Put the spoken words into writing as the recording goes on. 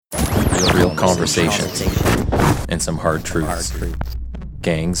real conversations, and some hard truths.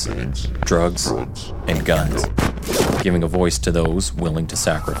 Gangs, drugs, and guns. Giving a voice to those willing to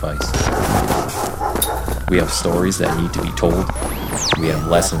sacrifice. We have stories that need to be told. We have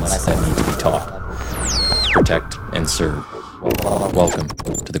lessons that need to be taught. Protect and serve. Welcome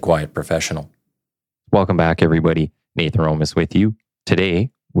to The Quiet Professional. Welcome back, everybody. Nathan Romas with you. Today,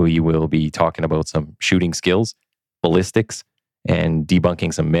 we will be talking about some shooting skills, ballistics, and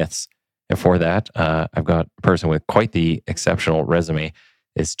debunking some myths. And for that, I've got a person with quite the exceptional resume.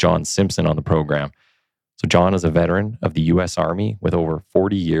 It's John Simpson on the program. So John is a veteran of the U.S. Army with over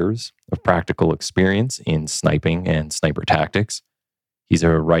 40 years of practical experience in sniping and sniper tactics. He's a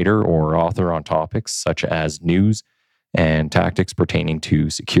writer or author on topics such as news and tactics pertaining to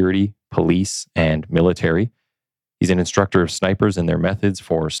security, police, and military. He's an instructor of snipers and their methods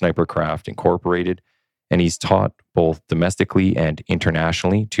for Snipercraft Incorporated, and he's taught both domestically and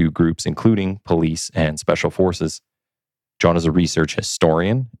internationally to groups including police and special forces. John is a research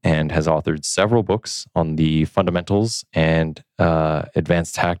historian and has authored several books on the fundamentals and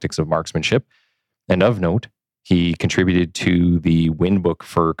advanced tactics of marksmanship. And of note, he contributed to the Win Book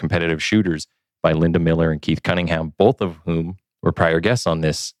for Competitive Shooters by Linda Miller and Keith Cunningham, both of whom were prior guests on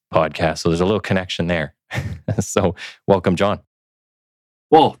this podcast. So there's a little connection there. So welcome, John.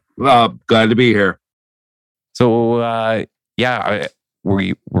 Well, glad to be here. So,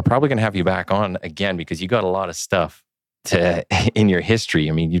 we're probably going to have you back on again because you got a lot of stuff in your history.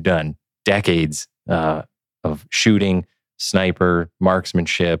 I mean, you've done decades of shooting, sniper,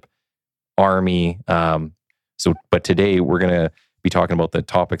 marksmanship, army. But today we're going to be talking about the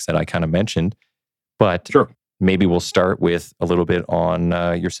topics that I kind of mentioned. But sure. Maybe we'll start with a little bit on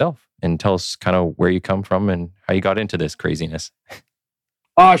yourself and tell us kind of where you come from and how you got into this craziness.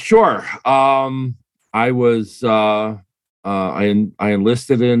 Sure. I was I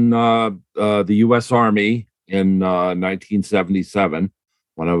enlisted in the U.S. Army in 1977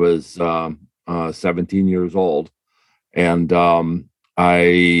 when I was 17 years old, and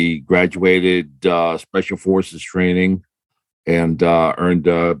I graduated Special Forces training and earned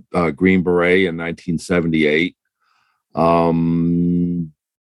a Green Beret in 1978.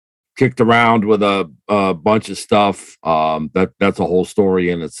 Kicked around with a bunch of stuff. That's a whole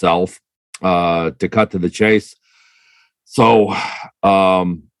story in itself. To cut to the chase. So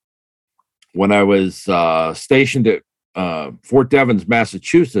when I was stationed at Fort Devens,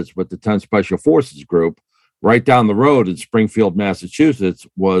 Massachusetts with the 10th Special Forces Group, right down the road in Springfield, Massachusetts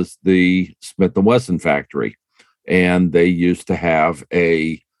was the Smith & Wesson factory. And they used to have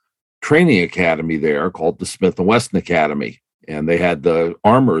a training academy there called the Smith & Wesson Academy. And they had the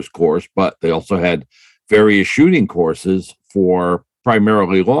armorers course, but they also had various shooting courses for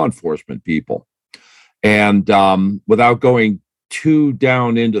primarily law enforcement people. And without going too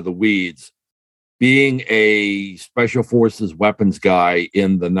down into the weeds, being a Special Forces weapons guy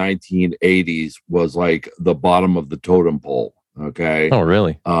in the 1980s was like the bottom of the totem pole. Okay. Oh,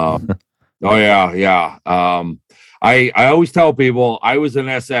 really? Yeah. I always tell people I was an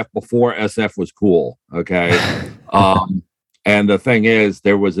SF before SF was cool. Okay. And the thing is,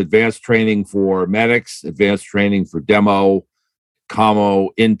 there was advanced training for medics, advanced training for demo, commo,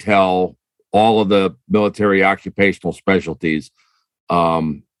 intel, all of the military occupational specialties.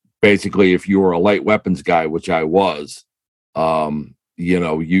 Basically, if you were a light weapons guy, which I was, you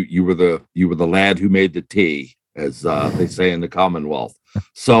were the lad who made the tea, as they say in the Commonwealth.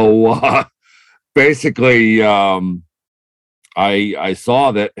 So basically, I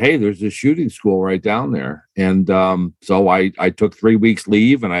saw that, hey, there's a shooting school right down there, and so I took 3 weeks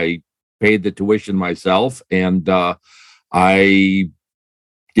leave and I paid the tuition myself, and I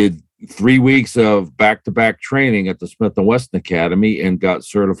did 3 weeks of back-to-back training at the Smith & Wesson Academy and got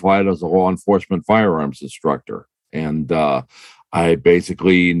certified as a law enforcement firearms instructor. And I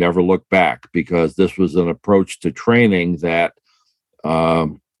basically never looked back because this was an approach to training that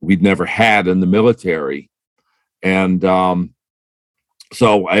we'd never had in the military. And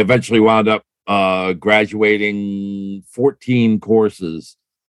so I eventually wound up graduating 14 courses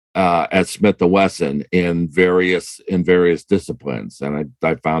at Smith & Wesson in various disciplines, and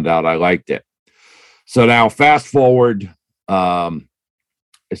I found out I liked it. So now, fast forward, it's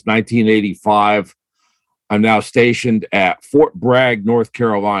 1985. I'm now stationed at Fort Bragg, North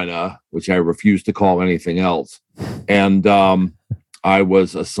Carolina, which I refuse to call anything else, and I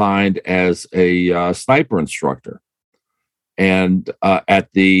was assigned as a sniper instructor, and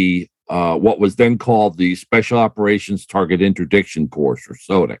at the what was then called the Special Operations Target Interdiction Course, or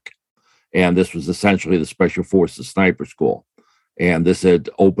SOTIC. And this was essentially the Special Forces Sniper School. And this had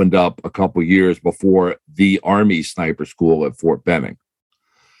opened up a couple years before the Army Sniper School at Fort Benning.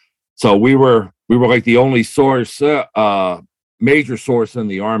 So we were like the only source, major source in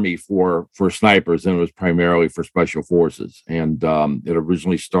the Army for snipers, and it was primarily for special forces. And it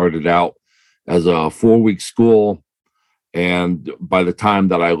originally started out as a 4-week school, and by the time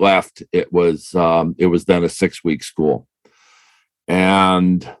that I left, it was then a 6-week school.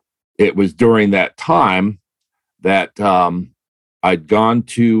 And it was during that time that I'd gone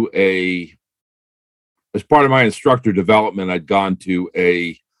to as part of my instructor development, I'd gone to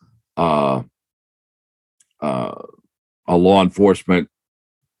a law enforcement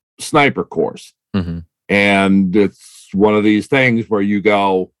sniper course. Mm-hmm. And it's one of these things where you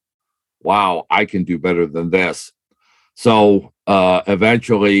go, wow, I can do better than this. So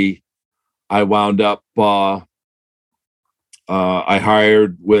eventually I wound up, I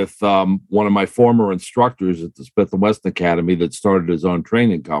hired with one of my former instructors at the Smith & Wesson Academy that started his own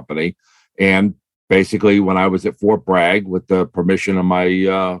training company. And basically, when I was at Fort Bragg, with the permission of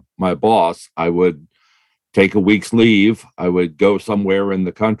my boss, I would take a week's leave. I would go somewhere in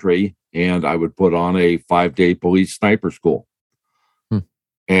the country, and I would put on a 5-day police sniper school,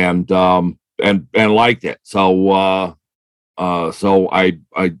 and liked it. So I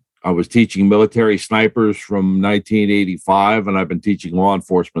was teaching military snipers from 1985, and I've been teaching law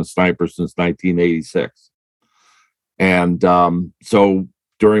enforcement snipers since 1986. And so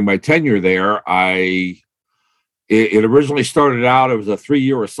during my tenure there, it originally started out, it was a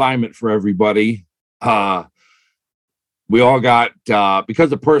 3-year assignment for everybody. We all got,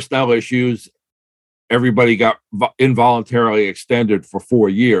 because of personnel issues, everybody got involuntarily extended for 4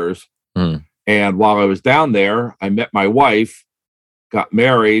 years. And while I was down there, I met my wife, got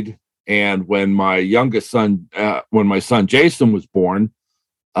married, and when my son Jason was born,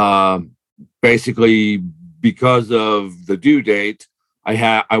 basically because of the due date,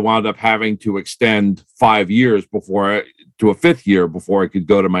 I wound up having to extend 5 years to a 5th year before I could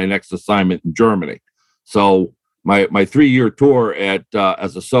go to my next assignment in Germany. So my 3-year tour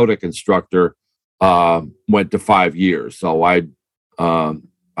as a SOTIC instructor went to 5 years. So I'm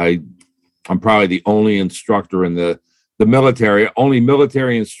probably the only instructor in the only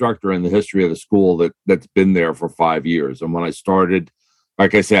military instructor in the history of the school that's been there for 5 years. And when I started,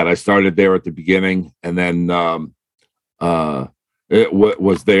 like I said, I started there at the beginning, and then it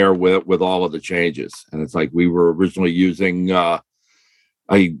was there with all of the changes. And it's like we were originally using,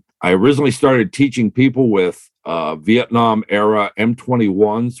 I originally started teaching people with Vietnam era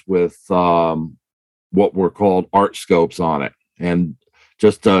M21s with what were called art scopes on it. And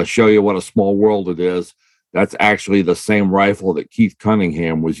just to show you what a small world it is, that's actually the same rifle that Keith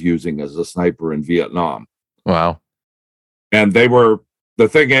Cunningham was using as a sniper in Vietnam. Wow. And the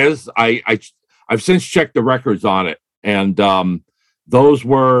thing is, I've since checked the records on it, and those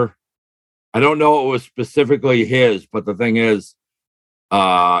were, I don't know it was specifically his, but the thing is,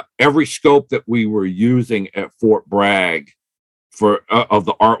 every scope that we were using at Fort Bragg of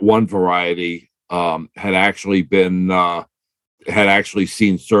the Art 1 variety had actually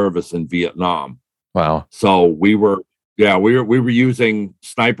seen service in Vietnam. Wow. So we were using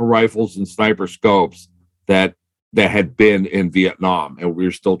sniper rifles and sniper scopes that had been in Vietnam, and we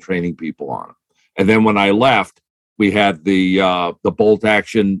were still training people on them. And then when I left, we had the bolt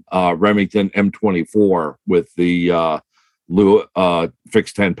action Remington M24 with the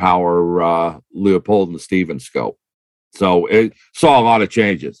fixed 10 power Leopold and Stevens scope. So it saw a lot of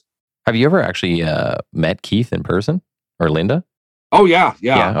changes. Have you ever actually met Keith in person, or Linda? Oh yeah.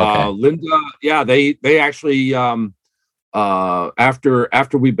 Okay. Linda, they actually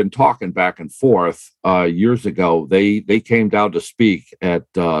after we've been talking back and forth years ago, they came down to speak at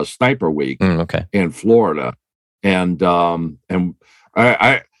Sniper Week in Florida, and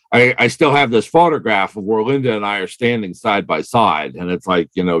I still have this photograph of where Linda and I are standing side by side, and it's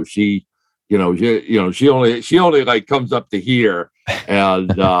like, she only like comes up to here, and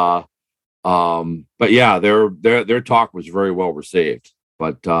but yeah, their talk was very well received.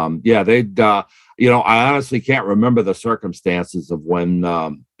 But they'd I honestly can't remember the circumstances of when,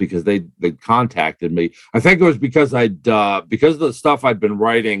 because they contacted me. I think it was because because of the stuff I'd been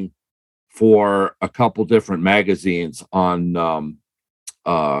writing for a couple different magazines on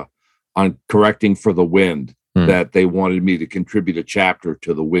correcting for the wind, that they wanted me to contribute a chapter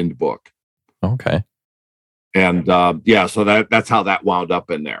to the wind book. Okay. And so that's how that wound up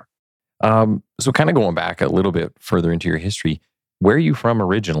in there. So kind of going back a little bit further into your history, where are you from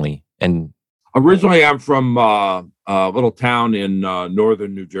originally? And originally I'm from a little town in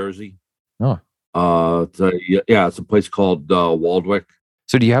northern New Jersey. Oh. It's a place called Waldwick.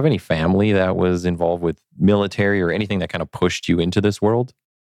 So do you have any family that was involved with military or anything that kind of pushed you into this world?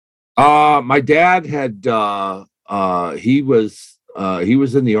 My dad had, he was he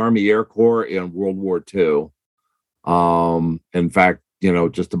was in the Army Air Corps in World War II. In fact,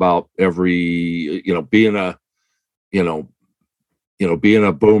 just about every, being a, being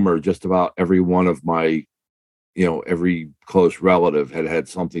a boomer, just about every one of my, every close relative had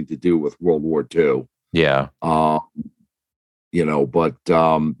something to do with World War II. Yeah. But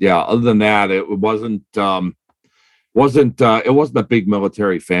yeah, other than that, it wasn't a big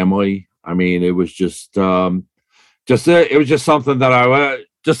military family. I mean, it was just it was just something that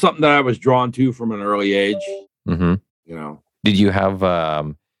I was drawn to from an early age. Mm-hmm. Did you have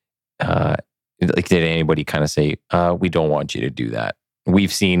did anybody kind of say, we don't want you to do that?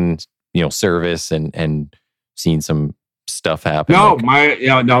 We've seen, service and seen some stuff happen. No,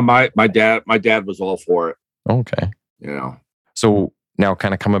 my dad was all for it. Okay. So now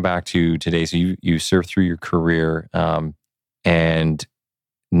kind of coming back to today, so you served through your career, and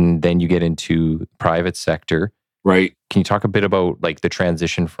then you get into private sector. Right. Can you talk a bit about like the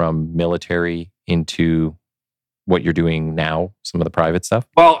transition from military into what you're doing now, some of the private stuff?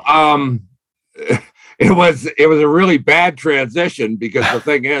 Well, it was a really bad transition, because the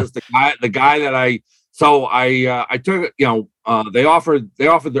thing is, the guy that I took, they offered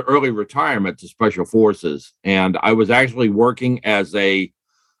the early retirement to Special Forces, and I was actually working as a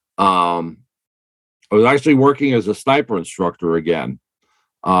sniper instructor again.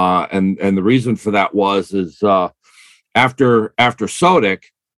 And the reason for that is after SODIC,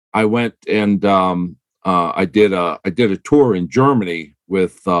 I went and I did a tour in Germany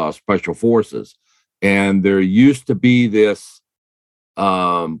with Special Forces, and there used to be this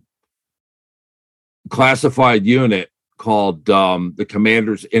classified unit called the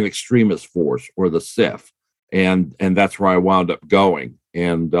Commanders in Extremis Force, or the CIF, and that's where I wound up going.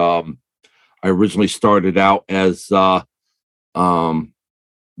 And I originally started out as the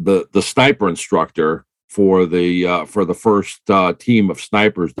sniper instructor for the first team of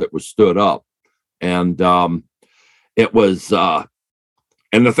snipers that was stood up, and it was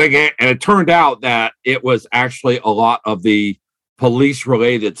and it turned out that it was actually a lot of the police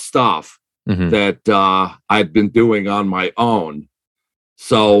related stuff that I'd been doing on my own.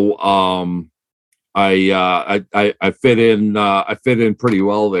 So I fit in pretty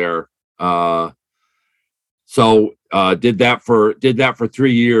well there. So did that for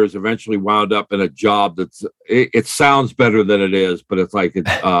 3 years. Eventually wound up in a job it sounds better than it is, but it's like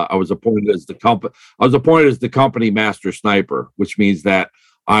I was appointed as the company master sniper, which means that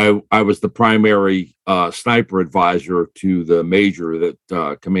I was the primary sniper advisor to the major that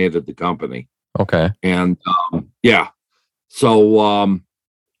commanded the company. Okay. And yeah, so went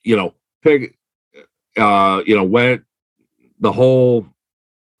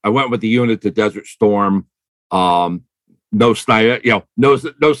I went with the unit to Desert Storm. No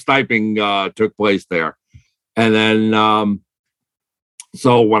sniping took place there. And then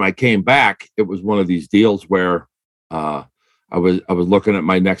so when I came back, it was one of these deals where I was looking at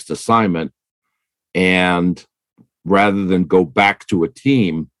my next assignment, and rather than go back to a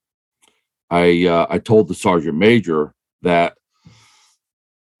team, I told the sergeant major that,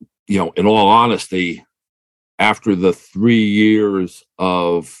 in all honesty, after the 3 years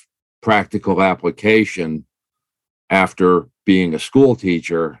of practical application, after being a school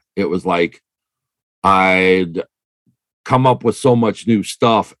teacher, it was like I'd come up with so much new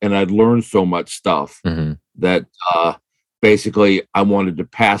stuff and I'd learned so much stuff that basically I wanted to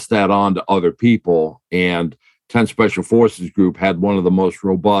pass that on to other people. And 10 Special Forces Group had one of the most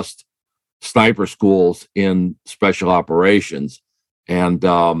robust sniper schools in special operations. And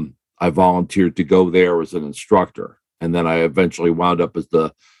I volunteered to go there as an instructor. And then I eventually wound up as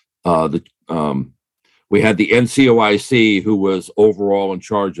we had the NCOIC, who was overall in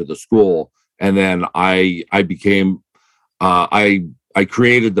charge of the school. And then I became, I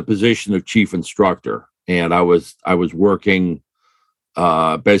created the position of chief instructor, and I was working,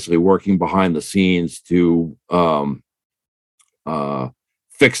 basically working behind the scenes to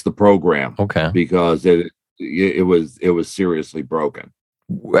fix the program. Okay. Because it was seriously broken.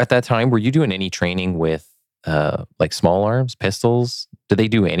 At that time, were you doing any training with like small arms, pistols? Did they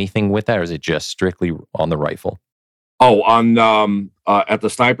do anything with that, or is it just strictly on the rifle? Oh, on at the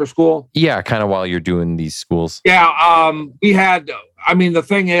sniper school? Yeah, kind of while you're doing these schools. Yeah, we had. I mean, the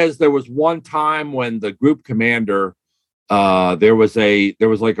thing is, there was one time when the group commander, there was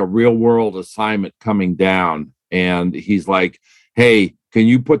like a real world assignment coming down, and he's like, "Hey, can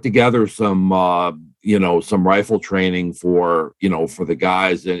you put together some some rifle training for the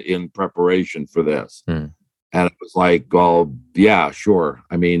guys in preparation for this?" And it was like, "Well, yeah, sure.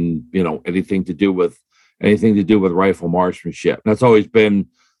 I mean, anything to do with rifle marksmanship." That's always been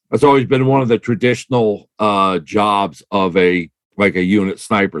one of the traditional jobs of a a unit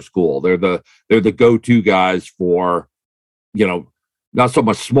sniper school. They're the go-to guys for, not so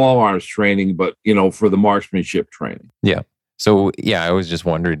much small arms training, but for the marksmanship training. Yeah. So yeah, I was just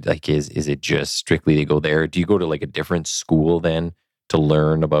wondered, like, is it just strictly to go there? Do you go to like a different school then to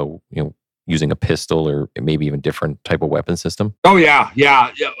learn about using a pistol or maybe even different type of weapon system? Oh yeah.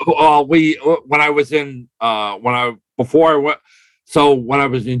 Well, when I was in when I before I went, so when I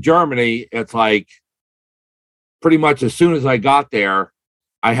was in Germany, it's like pretty much as soon as I got there,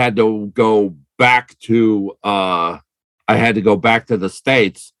 I had to go back to the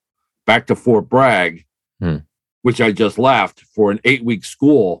States, back to Fort Bragg, which I just left for an 8-week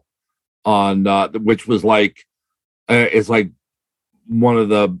school on which was like it's like one of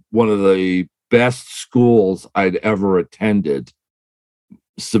the best schools I'd ever attended,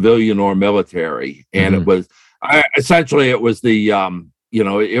 civilian or military, and it was essentially it was the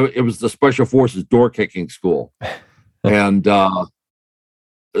it was the Special Forces door kicking school, and so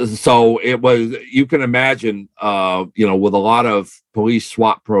it was. You can imagine, with a lot of police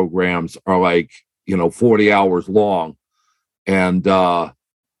SWAT programs are like 40 hours long, and to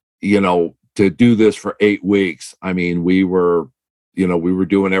do this for 8 weeks. I mean, we were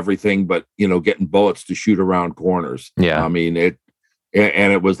doing everything but getting bullets to shoot around corners. Yeah, I mean it,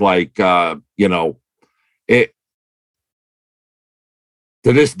 and it was like it.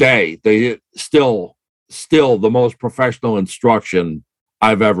 To this day, they still the most professional instruction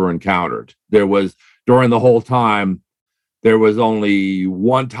I've ever encountered. There was during the whole time. There was only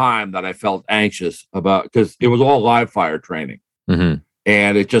one time that I felt anxious about, because it was all live fire training. And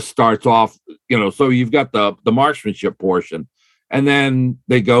it just starts off, so you've got the marksmanship portion, and then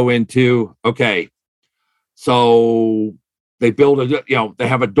they go into, okay, so they build they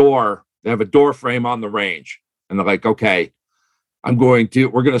have a door frame on the range, and they're like, okay, we're going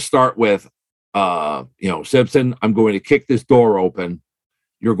to start with, Simpson, I'm going to kick this door open.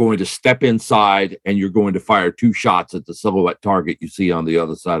 You're going to step inside and you're going to fire 2 shots at the silhouette target you see on the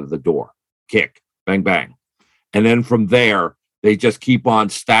other side of the door. Kick, bang, bang. And then from there, they just keep on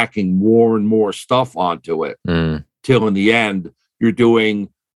stacking more and more stuff onto it till in the end, you're doing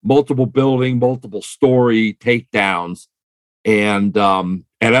multiple building, multiple story takedowns. And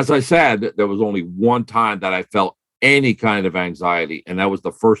as I said, there was only one time that I felt any kind of anxiety. And that was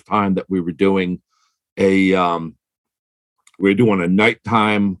the first time that we were doing a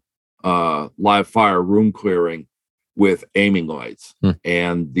nighttime live fire room clearing with aiming lights.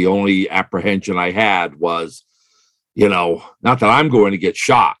 And the only apprehension I had was, not that I'm going to get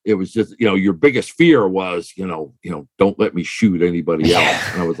shot. It was just, your biggest fear was, don't let me shoot anybody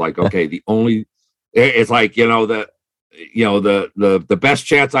else. And I was like, okay, it's like, the best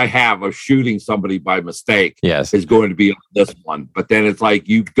chance I have of shooting somebody by mistake is going to be on this one. But then it's like,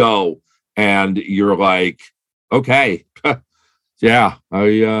 you go and you're like, okay, yeah,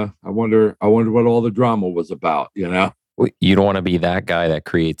 I wonder what all the drama was about, You don't want to be that guy that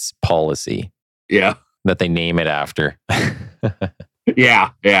creates policy. Yeah. That they name it after. Yeah.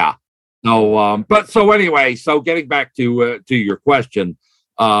 So anyway, getting back to your question,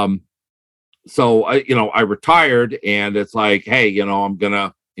 so I retired, and it's like, hey, I'm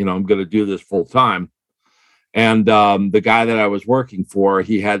gonna do this full time, and the guy that I was working for,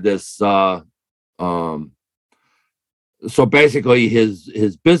 he had this. So basically,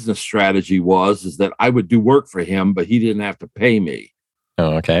 his business strategy is that I would do work for him, but he didn't have to pay me.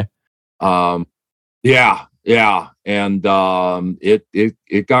 Oh, okay. Yeah, and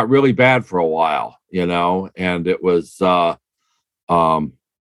it got really bad for a while, and it was so it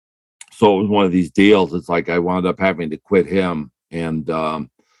was one of these deals. It's like I wound up having to quit him, and I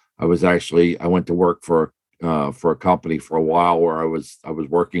went to work for a company for a while where I was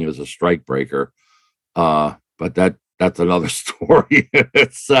working as a strike breaker, but that's another story in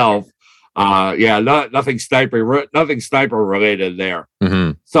itself. Nothing sniper related there.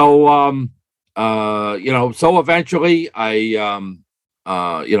 So so eventually I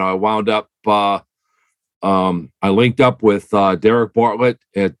wound up I linked up with Derek Bartlett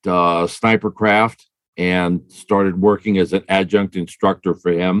at Snipercraft and started working as an adjunct instructor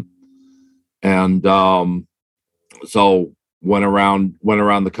for him, and so went around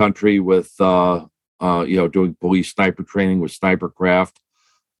the country with doing police sniper training with Snipercraft,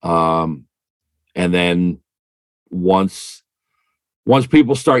 and then once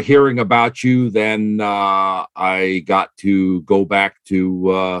people start hearing about you, then I got to go back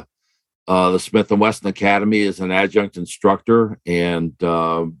to the Smith & Wesson Academy as an adjunct instructor, and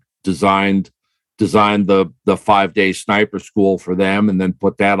designed the 5-day sniper school for them, and then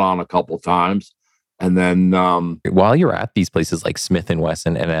put that on a couple times. And then while you're at these places like Smith &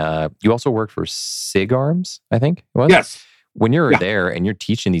 Wesson, and you also worked for SIG Arms, I think it was? Yes. when you're there and you're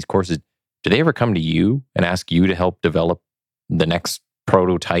teaching these courses, do they ever come to you and ask you to help develop the next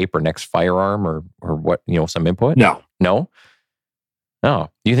prototype or next firearm or what, some input? No. No.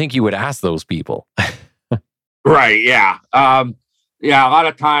 You think you would ask those people? Right. Yeah. Yeah. A lot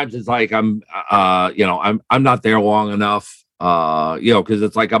of times it's like I'm not there long enough. Because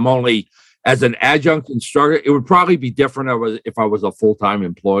it's like I'm only as an adjunct instructor. It would probably be different if I was a full-time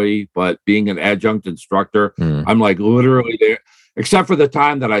employee, but being an adjunct instructor, I'm like literally there. Except for the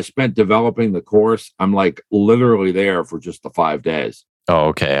time that I spent developing the course, I'm like literally there for just the 5 days. Oh,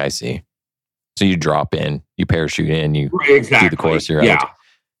 okay. I see. So you drop in, you parachute in, you exactly. do the course, you're out.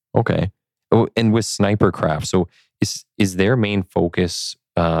 Okay. Oh, and with sniper craft, so is their main focus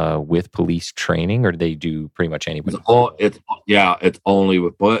with police training, or do they do pretty much anybody? It's only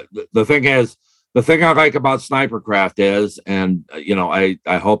with. But the thing I like about sniper craft is, and I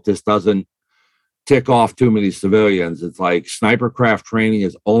hope this doesn't tick off too many civilians. It's like sniper craft training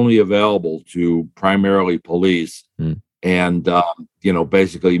is only available to primarily police and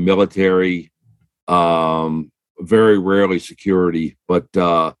basically military, very rarely security, but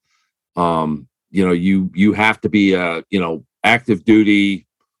you have to be active duty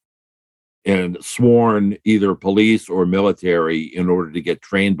and sworn either police or military in order to get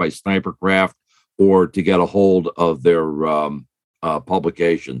trained by sniper craft or to get a hold of their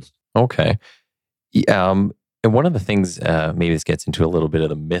publications. Okay. And one of the things, maybe this gets into a little bit of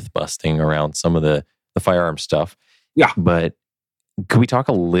the myth busting around some of the firearm stuff. Yeah. But could we talk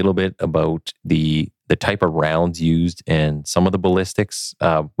a little bit about the type of rounds used and some of the ballistics? We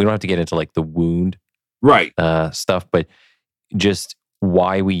don't have to get into like the wound stuff, but just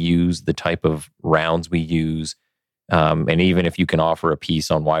why we use the type of rounds we use. And even if you can offer a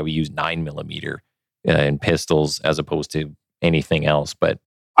piece on why we use 9mm in pistols as opposed to anything else. But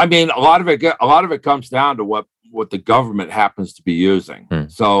I mean, a lot of it comes down to what the government happens to be using.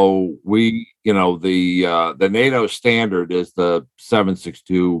 So we, the NATO standard is the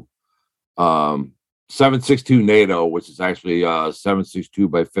 7.62 NATO, which is actually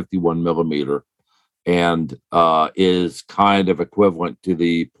 7.62 by 51mm, and is kind of equivalent to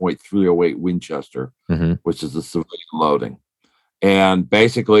the .308 Winchester, which is the civilian loading. And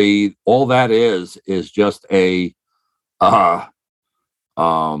basically, all that is just a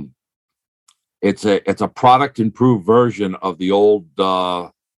it's a product improved version of the old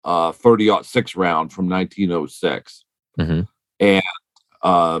 30-06 round from 1906.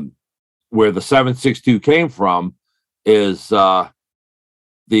 And where the 7.62 came from is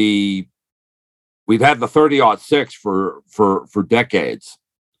we'd had the 30-06 for decades,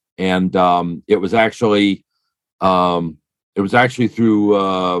 and it was actually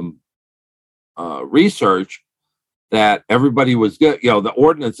through research that everybody was good. The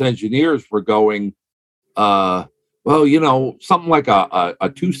ordnance engineers were going, something like a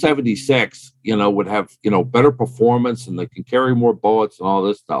 276, would have, better performance and they can carry more bullets and all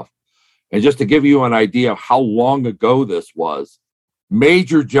this stuff. And just to give you an idea of how long ago this was,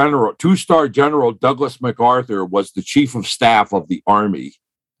 Major General, 2-star General Douglas MacArthur was the chief of staff of the Army.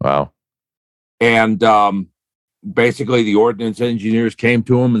 Wow. And basically the ordnance engineers came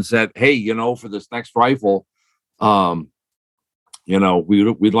to him and said, hey, for this next rifle, we'd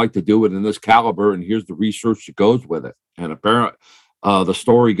like to do it in this caliber, and here's the research that goes with it. And apparently, the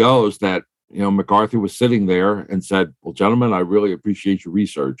story goes that MacArthur was sitting there and said, "Well, gentlemen, I really appreciate your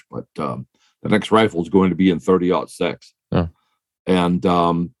research, but the next rifle is going to be in 30-06." Yeah. And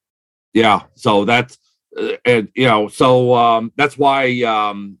so that's that's why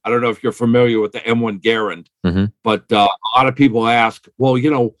I don't know if you're familiar with the M1 Garand, but a lot of people ask, well,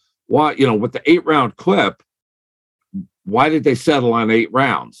 why with the 8-round clip, why did they settle on 8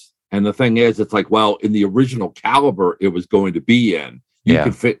 rounds? And the thing is, it's like, well, in the original caliber it was going to be in, you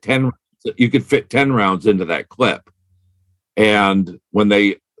could fit 10 rounds into that clip. And when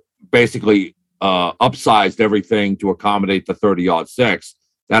they basically upsized everything to accommodate the 30-06,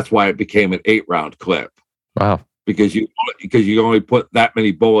 that's why it became an 8-round clip. Wow. Because you only put that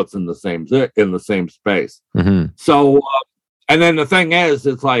many bullets in the same space. So and then the thing is,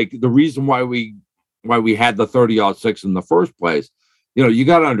 it's like the reason why we had the 30-06 in the first place, you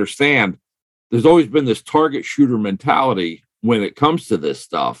got to understand, there's always been this target shooter mentality when it comes to this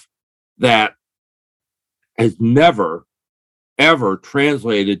stuff that has never, ever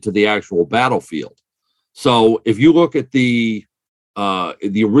translated to the actual battlefield. So if you look at the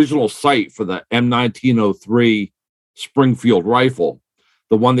original sight for the M1903 Springfield rifle,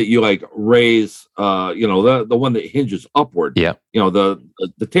 the one that you raise, the one that hinges upward,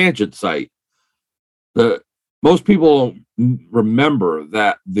 the tangent sight. Most people remember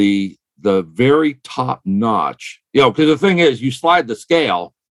that the the very top notch, because the thing is, you slide the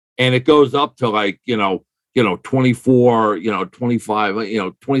scale and it goes up to like, 24, 25,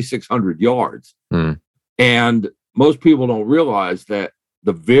 2,600 yards. And most people don't realize that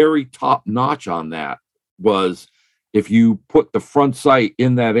the very top notch on that was, if you put the front sight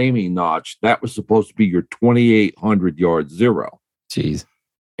in that aiming notch, that was supposed to be your 2,800 yard zero. Jeez.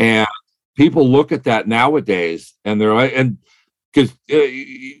 And people look at that nowadays and they're like, and because,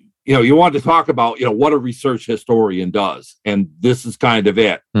 you want to talk about, what a research historian does. And this is kind of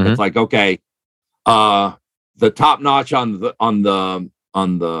it. It's like, okay, the top notch on the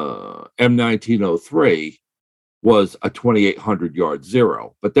M1903 was a 2,800 yard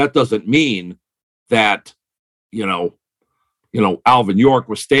zero, but that doesn't mean that, Alvin York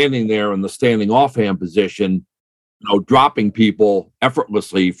was standing there in the standing offhand position, dropping people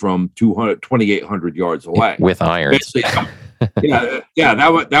effortlessly from 2,800 yards away with irons.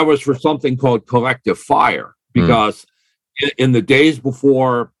 That was for something called collective fire, because in the days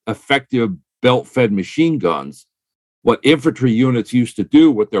before effective belt-fed machine guns, what infantry units used to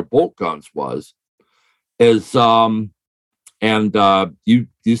do with their bolt guns you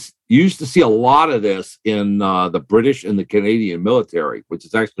used to see a lot of this in the British and the Canadian military, which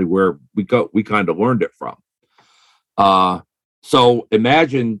is actually where we kind of learned it from. So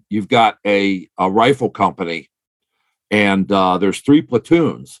imagine you've got a rifle company, and there's 3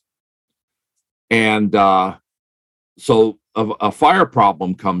 platoons, and so a fire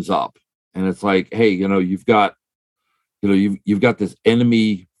problem comes up, and it's like, hey, you've got this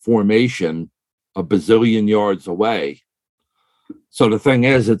enemy formation a bazillion yards away. So the thing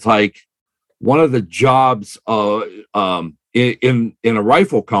is, it's like one of the jobs in a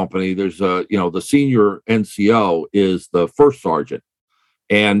rifle company, there's the senior NCO is the first sergeant,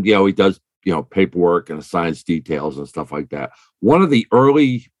 and he does paperwork and assigns details and stuff like that. One of the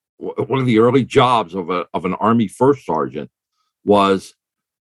early jobs of an Army first sergeant was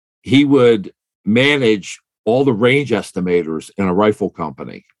he would manage all the range estimators in a rifle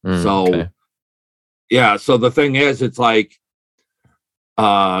company. So the thing is, it's like,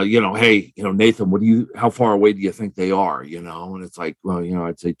 hey, Nathan, how far away do you think they are? And it's like, well,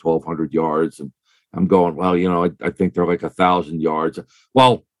 I'd say 1,200 yards. And I'm going, well, I think they're like 1,000 yards.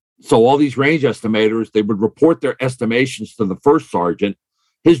 Well, so all these range estimators, they would report their estimations to the first sergeant.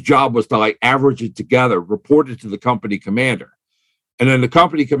 His job was to like average it together, report it to the company commander. And then the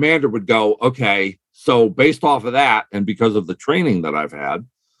company commander would go, okay, so based off of that, and because of the training that I've had,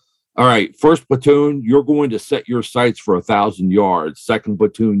 all right, first platoon, you're going to set your sights for 1,000 yards. Second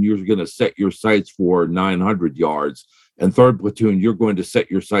platoon, you're going to set your sights for 900 yards. And third platoon, you're going to set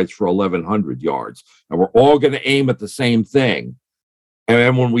your sights for 1,100 yards. And we're all going to aim at the same thing. And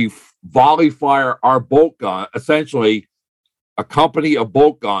then when we volley fire our bolt gun, essentially, a company of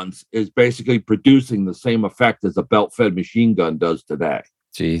bolt guns is basically producing the same effect as a belt-fed machine gun does today.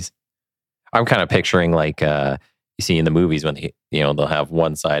 Jeez. I'm kind of picturing like you see in the movies when they'll have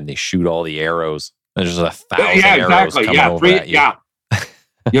one side and they shoot all the arrows. There's just 1,000 arrows coming over at you.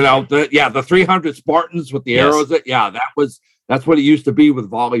 The 300 Spartans with the arrows. That's what it used to be with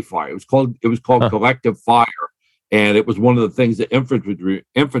volley fire. It was called collective fire, and it was one of the things that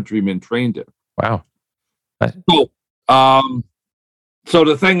infantrymen trained in. Wow. So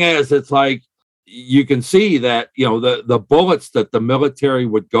the thing is, it's like you can see that the bullets that the military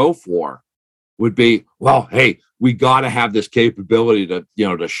would go for would be, well, hey, we got to have this capability to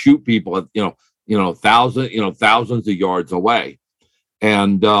shoot people at thousands of yards away,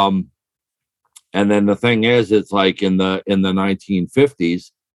 and then the thing is, it's like in the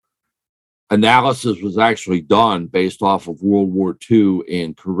 1950s, analysis was actually done based off of World War II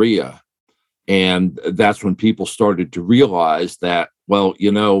in Korea, and that's when people started to realize that, well,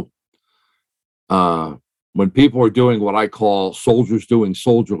 when people are doing what I call soldiers doing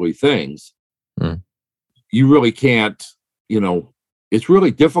soldierly things, you really can't, it's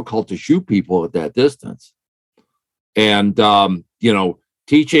really difficult to shoot people at that distance. And,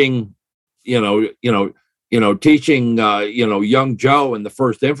 teaching young Joe in the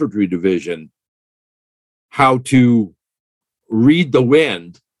 1st Infantry Division how to read the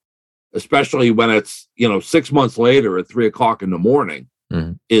wind, especially when it's, 6 months later at 3:00 in the morning,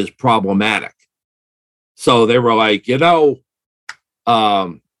 is problematic. So they were like,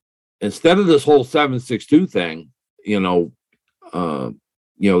 instead of this whole 7.62 thing,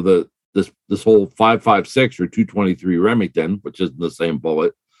 this whole 5.56 or 223 Remington, which is the same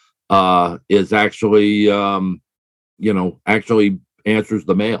bullet, is actually, actually answers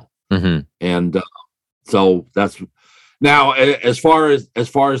the mail. And so that's now as far as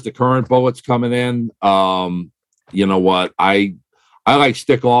the current bullets coming in. You know what, I I like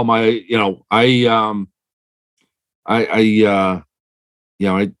stick all my, you know, I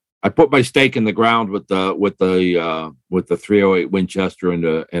put my stake in the ground with the 308 Winchester and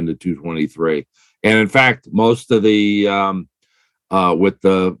the 223. And in fact, most of the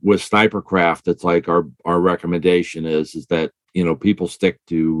with sniper craft, it's like our recommendation is that, you know, people stick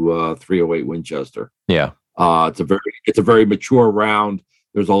to 308 Winchester. Yeah. It's a very mature round.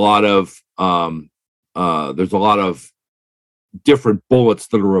 There's a lot of different bullets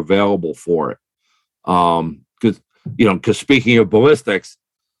that are available for it. Because speaking of ballistics,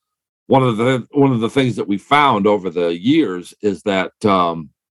 one of the things that we found over the years is that a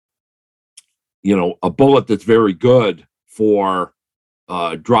bullet that's very good for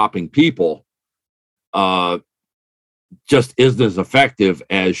dropping people just isn't as effective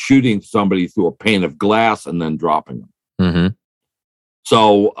as shooting somebody through a pane of glass and then dropping them. Mm-hmm.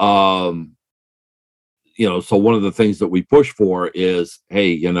 So so one of the things that we push for is,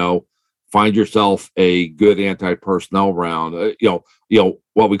 hey, find yourself a good anti-personnel round,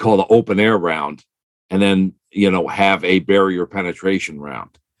 what we call the open air round, and then, have a barrier penetration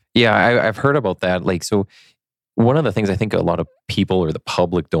round. Yeah, I've heard about that. Like, so one of the things I think a lot of people or the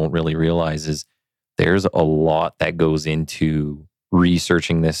public don't really realize is there's a lot that goes into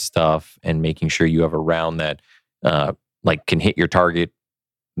researching this stuff and making sure you have a round that can hit your target,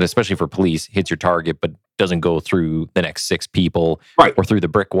 especially for police, hits your target, but doesn't go through the next 6 people, right, or through the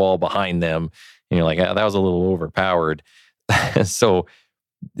brick wall behind them. And you're like, that was a little overpowered. So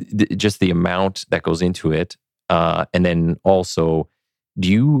just the amount that goes into it. And then also, do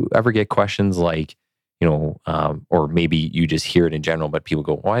you ever get questions like, or maybe you just hear it in general, but people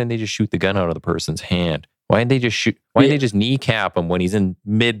go, why didn't they just shoot the gun out of the person's hand? Why didn't they just shoot? Why didn't they just kneecap him when he's in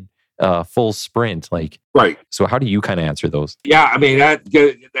mid full sprint? Like, right. So how do you kind of answer those? Yeah, I mean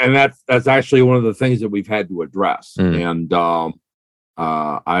that's actually one of the things that we've had to address. And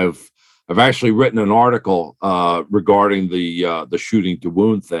I've actually written an article regarding the shooting to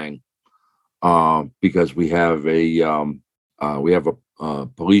wound thing, because we have a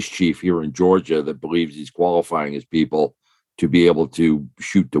police chief here in Georgia that believes he's qualifying his people to be able to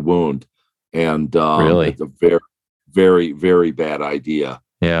shoot to wound, and really? It's a very, very, very bad idea.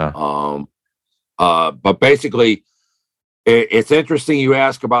 Yeah. But basically, it's interesting you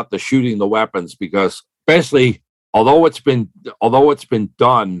ask about the shooting the weapons, because basically, although it's been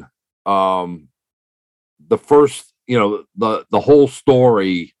done, the first, the whole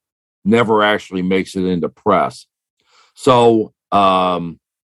story never actually makes it into press. So the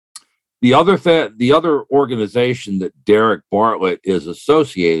other organization that Derek Bartlett is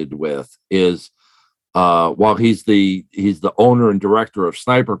associated with is, while he's the owner and director of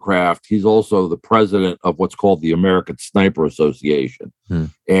Snipercraft, he's also the president of what's called the American Sniper Association.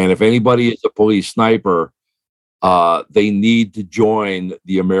 And if anybody is a police sniper, they need to join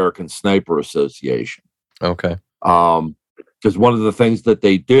the American Sniper Association. Okay. Because one of the things that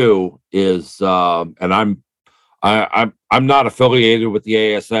they do is, and I'm not affiliated with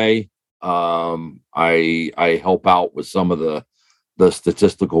the ASA. I help out with some of the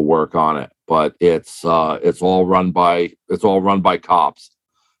statistical work on it, but it's all run by cops.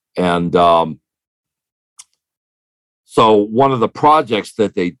 And so one of the projects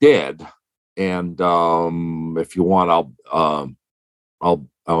that they did, and if you want, I'll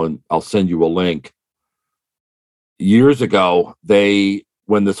send you a link. Years ago,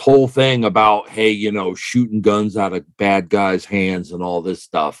 when this whole thing about, hey, shooting guns out of bad guys' hands and all this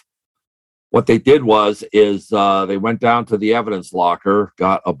stuff, what they did is they went down to the evidence locker,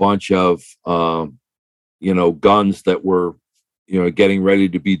 got a bunch of guns that were getting ready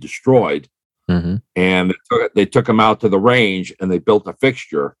to be destroyed, and they took them out to the range, and they built a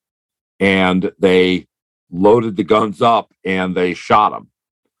fixture, and they loaded the guns up, and they shot them.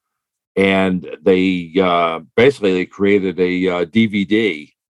 And they basically created a DVD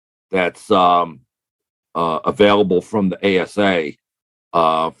that's available from the ASA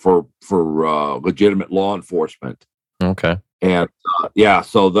for legitimate law enforcement. Okay. And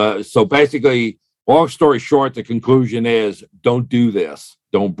so basically, long story short, the conclusion is, don't do this.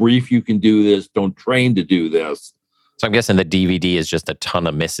 Don't brief you can do this. Don't train to do this. So I'm guessing the DVD is just a ton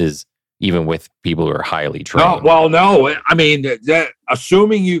of misses, even with people who are highly trained. No. I mean,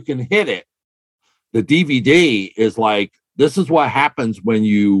 assuming you can hit it, the DVD is like, this is what happens when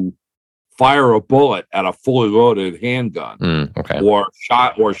you fire a bullet at a fully loaded handgun, or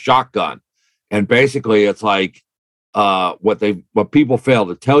shotgun. And basically, it's like, what people fail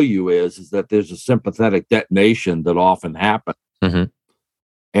to tell you is that there's a sympathetic detonation that often happens.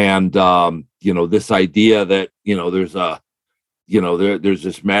 And this idea that there's there's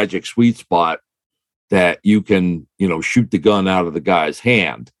this magic sweet spot that you can, shoot the gun out of the guy's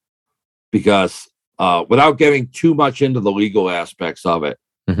hand, because without getting too much into the legal aspects of it,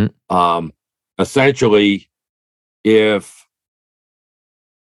 essentially, if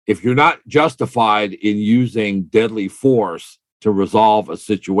you're not justified in using deadly force to resolve a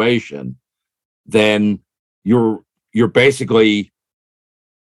situation, then you're basically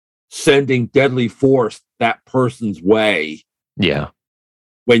sending deadly force that person's way. Yeah.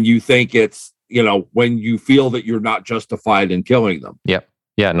 When you think it's, when you feel that you're not justified in killing them. Yep.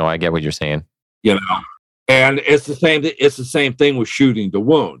 Yeah, no, I get what you're saying. And it's the same thing with shooting to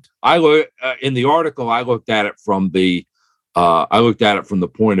wound. In the article, I looked at it from the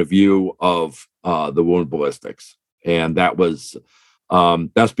point of view of the wound ballistics, and that's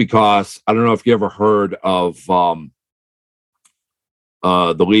because I don't know if you ever heard of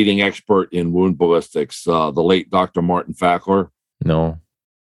the leading expert in wound ballistics, the late Dr. Martin Fackler. No.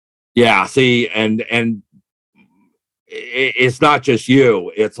 Yeah. See, and it's not just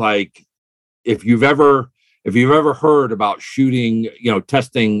you. It's like if you've ever heard about shooting,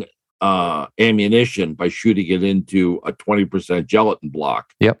 testing ammunition by shooting it into a 20% gelatin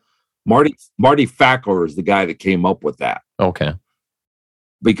block. Yep. Marty Fackler is the guy that came up with that. Okay.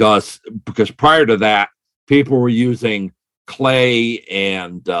 Because prior to that, people were using clay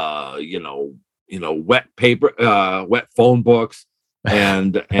and wet paper, wet phone books,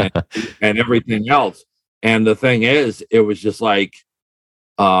 and everything else. And the thing is, it was just like,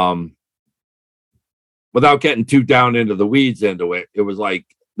 without getting too down into the weeds into it, it was like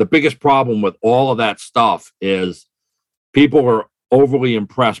the biggest problem with all of that stuff is people were overly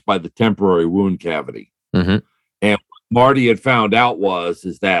impressed by the temporary wound cavity. And what Marty had found out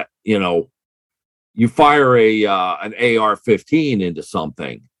is that, you fire an AR-15 into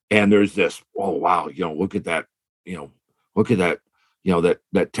something, and there's this, oh wow, look at that,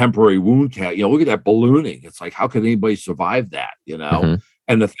 that temporary wound cavity, look at that ballooning. It's like, how could anybody survive that?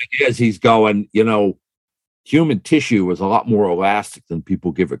 And the thing is, he's going, human tissue is a lot more elastic than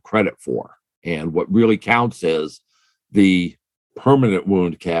people give it credit for. And what really counts is the permanent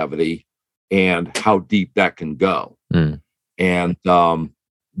wound cavity and how deep that can go. And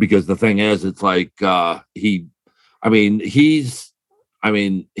because the thing is, it's like he's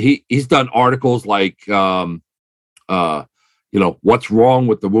done articles like what's wrong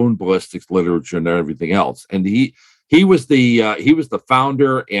with the wound ballistics literature and everything else. And he was the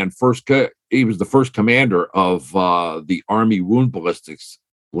founder and he was the first commander of the Army Wound Ballistics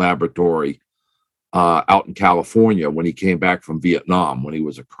Laboratory out in California when he came back from Vietnam, when he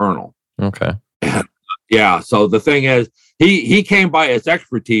was a colonel. Okay. Yeah. So the thing is, he came by his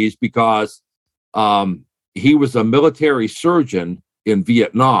expertise because he was a military surgeon in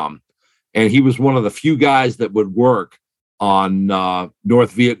Vietnam, and he was one of the few guys that would work on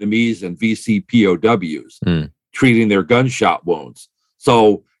North Vietnamese and VC POWs, treating their gunshot wounds.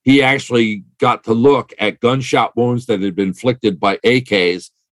 So he actually got to look at gunshot wounds that had been inflicted by AKs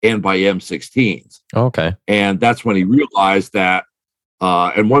and by M16s. Okay. And that's when he realized that,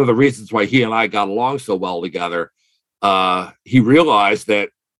 and one of the reasons why he and I got along so well together, he realized that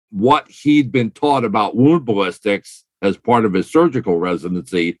what he'd been taught about wound ballistics as part of his surgical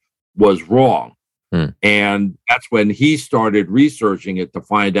residency was wrong. And that's when he started researching it to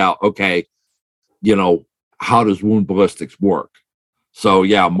find out, okay, how does wound ballistics work? So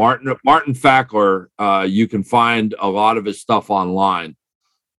yeah, Martin Fackler, you can find a lot of his stuff online.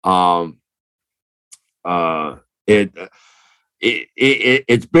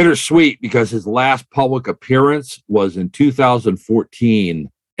 It's bittersweet because his last public appearance was in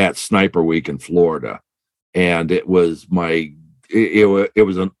 2014 at Sniper Week in Florida, and it was it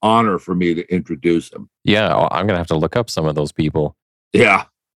was an honor for me to introduce him. Yeah, I'm gonna have to look up some of those people. Yeah.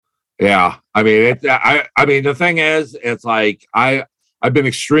 I mean, the thing is, it's like I've been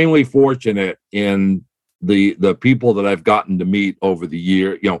extremely fortunate in the people that I've gotten to meet over the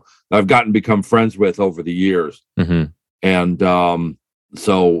year. I've gotten to become friends with over the years. And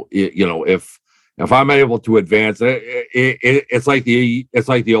so if I'm able to advance, it's like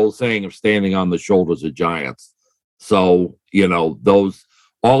the old saying of standing on the shoulders of giants. So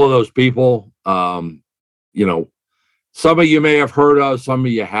all of those people, some of you may have heard of, some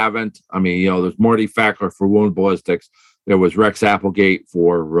of you haven't. I mean, there's Marty Fackler for wound ballistics. There was Rex Applegate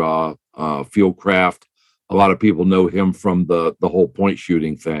for Fieldcraft. A lot of people know him from the whole point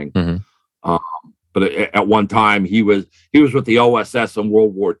shooting thing. But at one time he was with the OSS in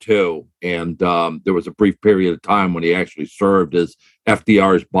World War II, and there was a brief period of time when he actually served as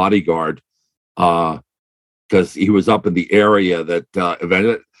FDR's bodyguard, because he was up in the area that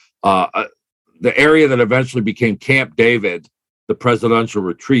eventually became Camp David, the presidential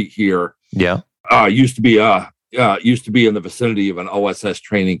retreat here. Yeah. Used to be in the vicinity of an OSS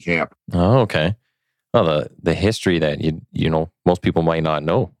training camp. Oh, okay. Well, the history that most people might not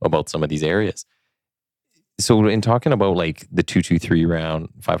know about some of these areas. So in talking about like the 223 round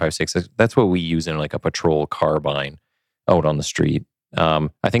 5.56, that's what we use in like a patrol carbine out on the street. I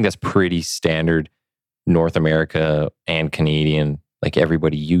think that's pretty standard North America and Canadian. Like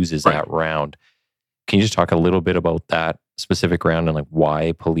everybody uses that round. Can you just talk a little bit about that specific round and like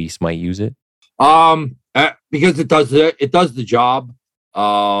why police might use it? Because it does the job.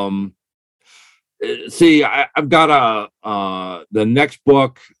 See, I've got the next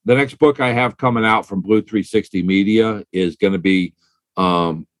book I have coming out from Blue 360 Media is going to be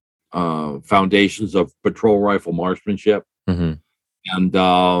Foundations of Patrol Rifle Marksmanship. Mm-hmm.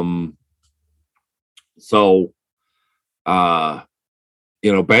 And so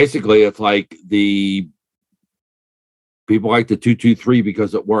basically it's like the people like the 223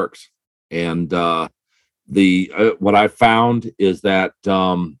 because it works. And what I found is that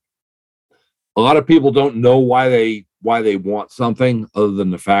a lot of people don't know why they want something other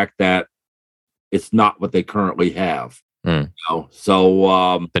than the fact that it's not what they currently have.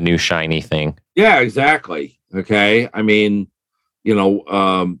 So the new shiny thing. Yeah, exactly. Okay. I mean,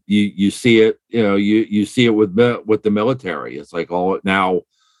 you see it, you see it with the military. It's like, now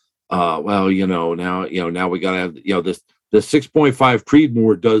now we gotta have, this 6.5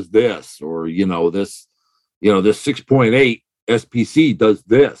 Creedmoor does this, or this 6.8 SPC does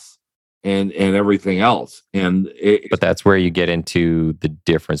this, and everything else. But that's where you get into the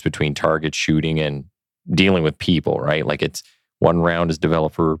difference between target shooting and dealing with people, right? Like it's one round is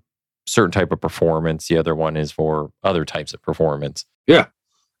developed for certain type of performance, the other one is for other types of performance. Yeah.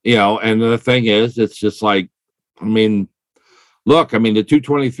 And the thing is, it's just like, I mean, look, I mean, the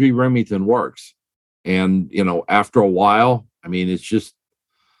 223 Remington works. And, after a while, I mean, it's just,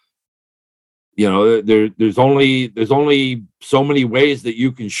 there's only so many ways that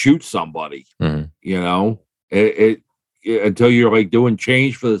you can shoot somebody, mm-hmm. It until you're like doing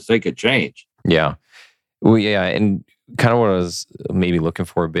change for the sake of change. Yeah. Well, yeah. And kind of what I was maybe looking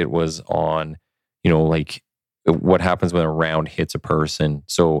for a bit was on, like what happens when a round hits a person.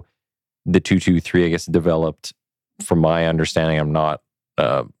 So the 223, I guess, developed, from my understanding, I'm not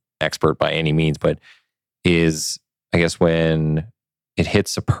expert by any means, but is, I guess, when it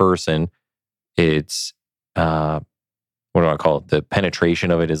hits a person, it's, what do I call it? The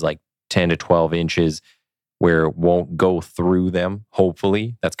penetration of it is like 10 to 12 inches where it won't go through them.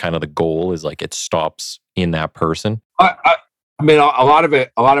 Hopefully that's kind of the goal, is like it stops in that person. I mean, a lot of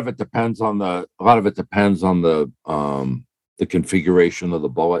it depends on the configuration of the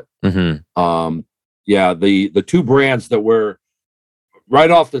bullet. Mm-hmm. Yeah, the two brands that were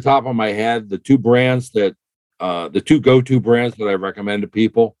right off the top of my head, the two go-to brands that I recommend to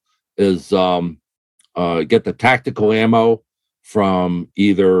people is get the tactical ammo from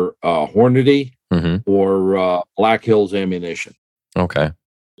either Hornady mm-hmm. or Black Hills Ammunition. Okay.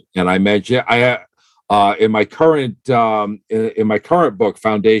 And I mentioned in my current book,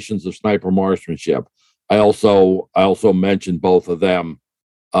 Foundations of Sniper Marksmanship, I also mentioned both of them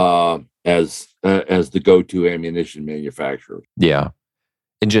as the go-to ammunition manufacturer. Yeah.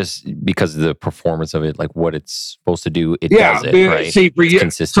 And just because of the performance of it, like what it's supposed to do, it does it, right? See,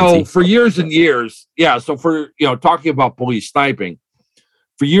 consistency. So for years and years, so for, talking about police sniping,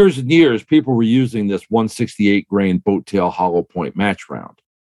 for years and years, people were using this 168 grain boat tail hollow point match round,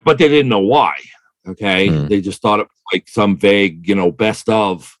 but they didn't know why. Okay. They just thought it was like some vague, best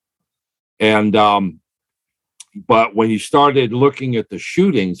of. And, but when you started looking at the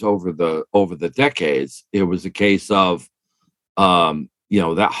shootings over the decades, it was a case of,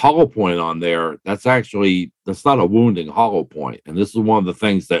 that hollow point on there, that's not a wounding hollow point. And this is one of the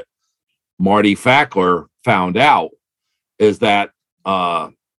things that Marty Fackler found out, is that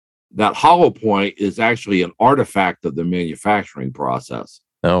that hollow point is actually an artifact of the manufacturing process.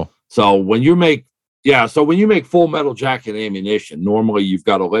 Oh. So when you make full metal jacket ammunition, normally you've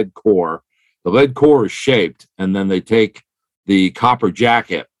got a lead core. The lead core is shaped, and then they take the copper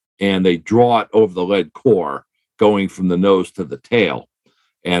jacket and they draw it over the lead core, going from the nose to the tail.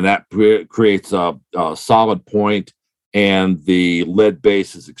 And that creates a solid point, and the lead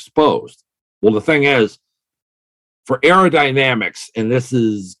base is exposed. Well, the thing is, for aerodynamics, and this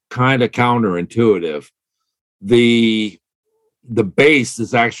is kind of counterintuitive, the base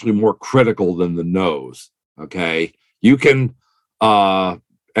is actually more critical than the nose. Okay. You can,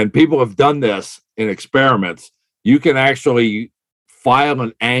 and people have done this in experiments, you can actually file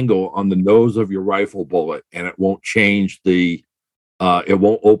an angle on the nose of your rifle bullet, and it won't change it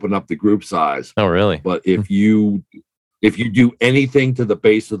won't open up the group size. Oh, really? But if you do anything to the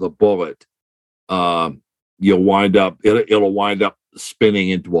base of the bullet, you'll wind up it'll wind up spinning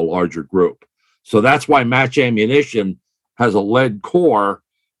into a larger group. So that's why match ammunition has a lead core,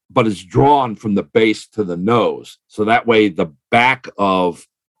 but it's drawn from the base to the nose. So that way the back of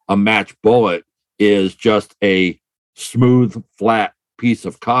a match bullet is just a smooth, flat piece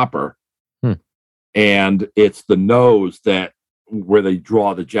of copper. And it's the nose where they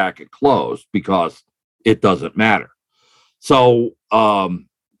draw the jacket closed, because it doesn't matter. So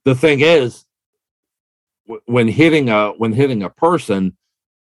the thing is, when hitting a person,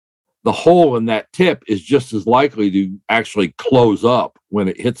 the hole in that tip is just as likely to actually close up when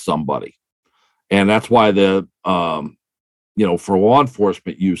it hits somebody. And that's why for law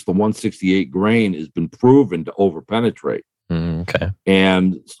enforcement use, the 168 grain has been proven to overpenetrate. Okay.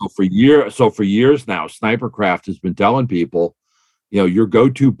 And so for years now, Snipercraft has been telling people, your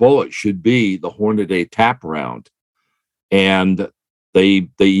go-to bullet should be the Hornady tap round. And they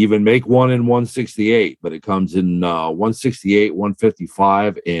even make one in 168, but it comes in 168,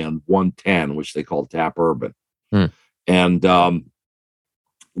 155, and 110, which they call tap urban. And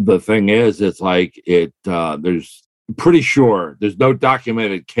the thing is, it's like there's pretty sure there's no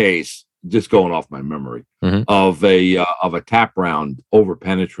documented case, just going off my memory, of a tap round over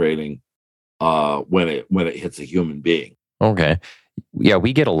penetrating when it hits a human being. Okay. Yeah,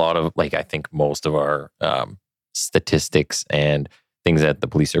 we get a lot of, I think most of our statistics and things that the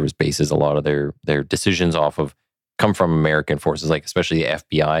police service bases a lot of their decisions off of come from American forces, especially the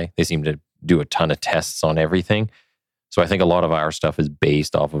FBI. They seem to do a ton of tests on everything. So I think a lot of our stuff is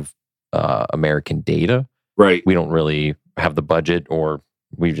based off of American data. Right. We don't really have the budget, or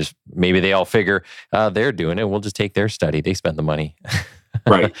maybe they all figure they're doing it. We'll just take their study. They spend the money.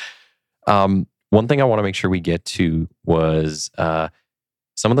 Right. One thing I want to make sure we get to was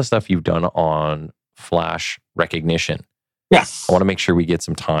some of the stuff you've done on flash recognition. Yes. I want to make sure we get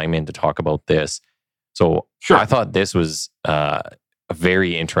some time in to talk about this. So sure. I thought this was a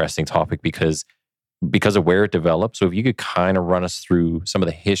very interesting topic because of where it developed. So if you could kind of run us through some of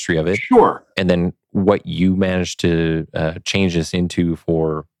the history of it. Sure. And then what you managed to change this into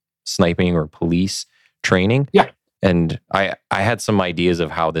for sniping or police training. Yeah. And I had some ideas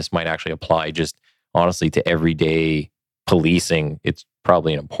of how this might actually apply just honestly to everyday policing. It's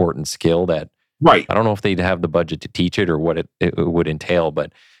probably an important skill that right. I don't know if they'd have the budget to teach it or what it would entail, but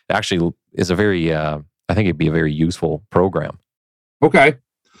it actually is a very, I think it'd be a very useful program. Okay.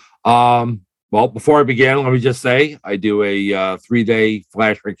 Well, before I begin, let me just say I do a 3-day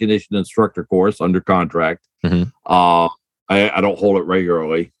flash recognition instructor course under contract. I don't hold it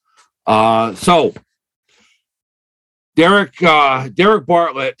regularly. So Derek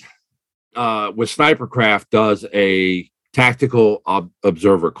Bartlett with Snipercraft does a tactical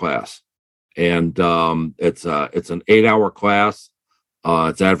observer class, and it's an 8-hour class.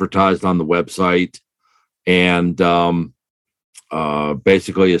 It's advertised on the website, and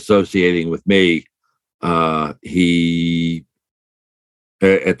basically associating with me, he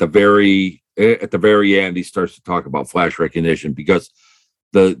at the very end he starts to talk about flash recognition, because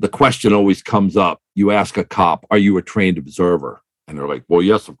the question always comes up. You ask a cop, "Are you a trained observer?" And they're like, "Well,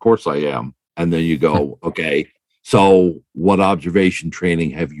 yes, of course I am." And then you go, "Okay, so what observation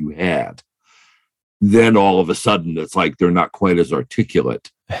training have you had?" Then all of a sudden it's like they're not quite as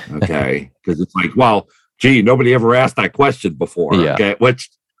articulate, okay? Because it's like, well, gee, nobody ever asked that question before. Yeah. Okay, which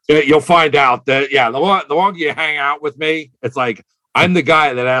you'll find out that the longer you hang out with me, it's like I'm the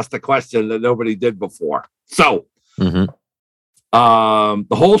guy that asked the question that nobody did before. So the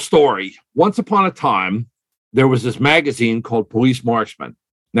whole story. Once upon a time, there was this magazine called Police Marksman.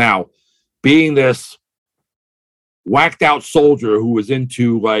 Now, being this whacked out soldier who was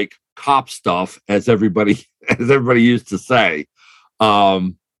into cop stuff, as everybody used to say,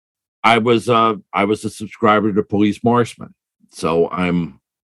 I was a subscriber to Police Marksman. So I'm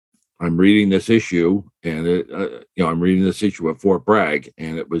reading this issue, and I'm reading this issue at Fort Bragg,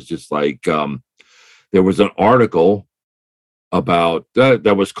 and it was just there was an article about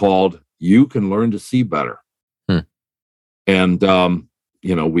that was called "You Can Learn to See Better," and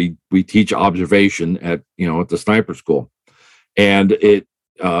we teach observation at the sniper school, and it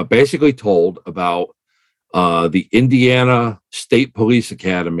basically told about the Indiana State Police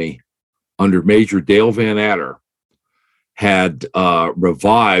Academy under Major Dale Van Adder had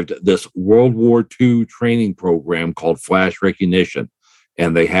revived this World War II training program called flash recognition,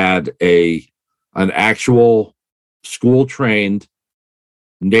 and they had an actual school-trained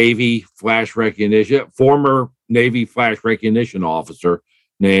Navy flash recognition, former Navy flash recognition officer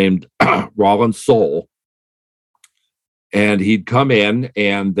named Roland Soule, and he'd come in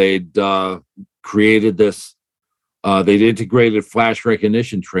and they'd created this They'd integrated flash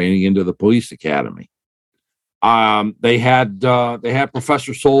recognition training into the police academy. They had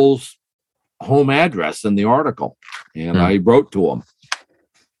Professor Soul's home address in the article, and I wrote to him,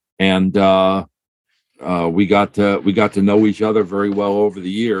 and we got to know each other very well over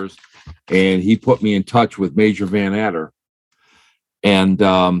the years, and he put me in touch with Major Van Adder. And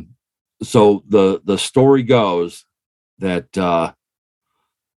so the story goes that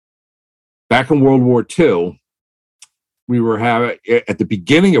back in World War II, we were having, at the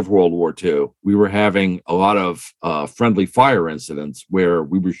beginning of World War II, we were having a lot of friendly fire incidents where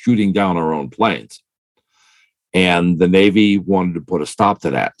we were shooting down our own planes, and the Navy wanted to put a stop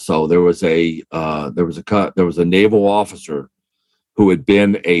to that. So there was a naval officer who had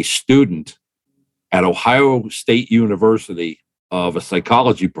been a student at Ohio State University of a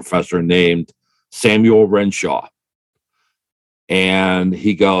psychology professor named Samuel Renshaw, and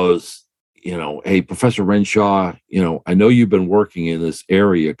he goes, hey, Professor Renshaw, I know you've been working in this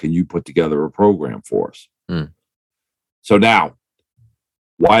area. Can you put together a program for us? So now,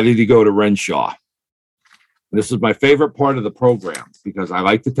 why did he go to Renshaw? This is my favorite part of the program, because I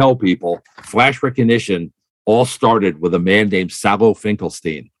like to tell people flash recognition all started with a man named Salo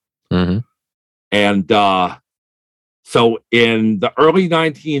Finkelstein. And so in the early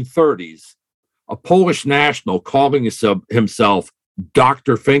 1930s, a Polish national calling himself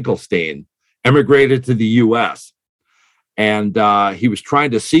Dr. Finkelstein emigrated to the U.S. And he was trying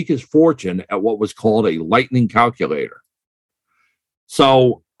to seek his fortune at what was called a lightning calculator.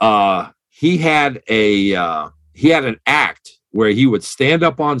 So he had an act where he would stand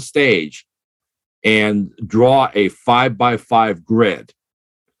up on stage and draw a 5x5 grid.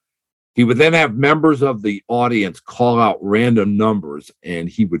 He would then have members of the audience call out random numbers, and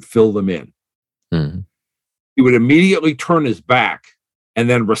he would fill them in. He would immediately turn his back and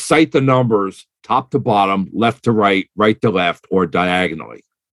then recite the numbers top to bottom, left to right, right to left, or diagonally.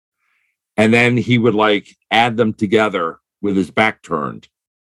 And then he would add them together with his back turned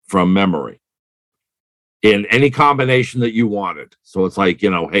from memory in any combination that you wanted. So it's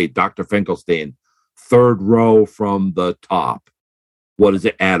hey, Dr. Finkelstein, third row from the top, what does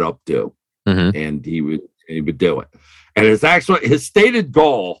it add up to? And he would do it. And it's actually his stated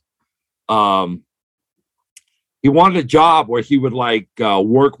goal. He wanted a job where he would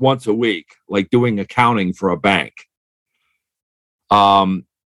work once a week, doing accounting for a bank.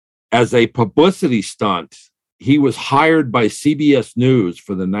 As a publicity stunt, he was hired by CBS News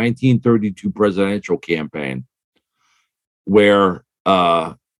for the 1932 presidential campaign, where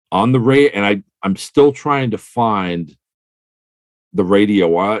on the radio, and I'm still trying to find the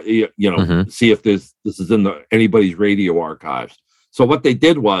radio, see if this is in anybody's radio archives. So what they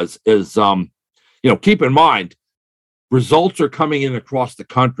did is keep in mind, results are coming in across the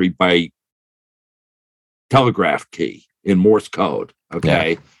country by telegraph key in Morse code.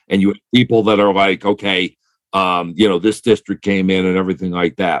 Okay. Yeah. And you have people that are this district came in and everything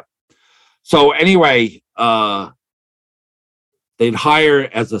like that. So anyway, they'd hire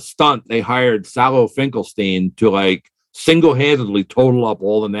as a stunt, they hired Salo Finkelstein to single-handedly total up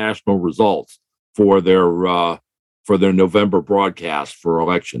all the national results for their November broadcast for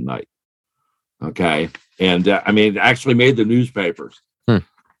election night. Okay. And it actually made the newspapers.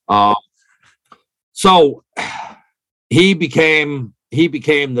 So he became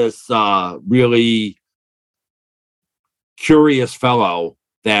this really curious fellow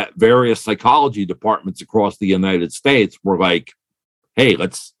that various psychology departments across the United States were hey,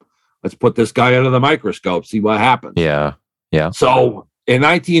 let's put this guy under the microscope, see what happens. Yeah. So in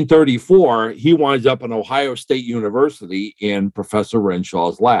 1934, he winds up in Ohio State University in Professor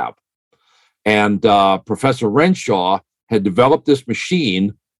Renshaw's lab. And Professor Renshaw had developed this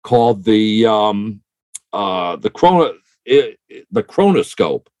machine called the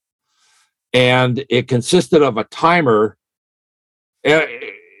chronoscope, and it consisted of a timer.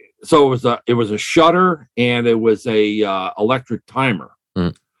 So it was a shutter, and it was a electric timer.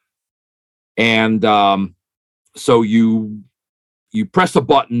 And so you press a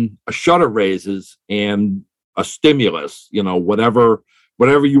button, a shutter raises, and a stimulus,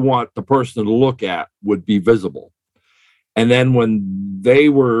 whatever you want the person to look at would be visible. And then when they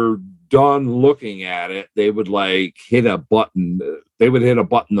were done looking at it, they would hit a button. They would hit a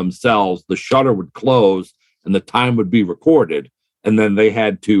button themselves. The shutter would close and the time would be recorded. And then they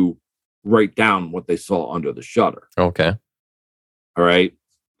had to write down what they saw under the shutter. Okay. All right.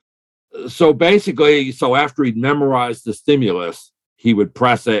 So basically, after he'd memorized the stimulus, he would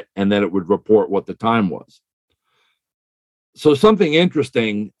press it and then it would report what the time was. So something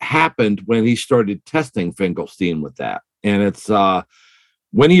interesting happened when he started testing Finkelstein with that. And it's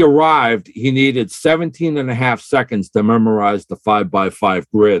When he arrived, he needed 17 and a half seconds to memorize the 5x5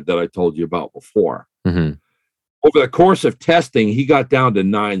 grid that I told you about before. Mm-hmm. Over the course of testing, he got down to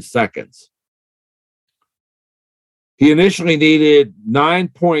 9 seconds. He initially needed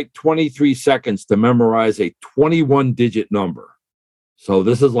 9.23 seconds to memorize a 21-digit number. So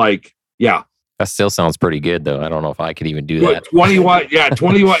this is like, yeah. That still sounds pretty good, though. I don't know if I could even do that. 21, yeah,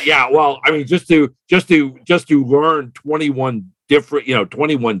 21, yeah. Well, I mean, just to learn 21 different,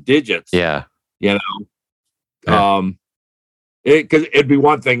 21 digits. Yeah. Yeah. Because it'd be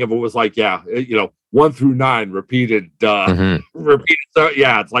one thing if it was like, 1 through 9 repeated. Repeated. So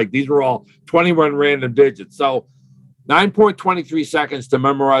yeah, it's like these were all 21 random digits. So 9.23 seconds to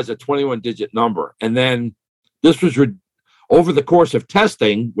memorize a 21-digit number, and then this was over the course of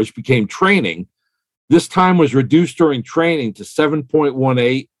testing, which became training. This time was reduced during training to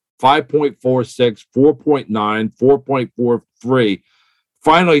 7.18, 5.46, 4.9, 4.43,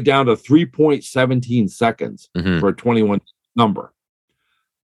 finally down to 3.17 seconds for a 21 number.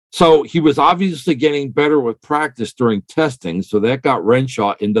 So he was obviously getting better with practice during testing, so that got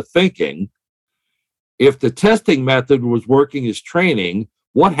Renshaw into thinking, if the testing method was working as training,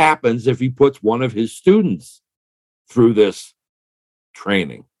 what happens if he puts one of his students through this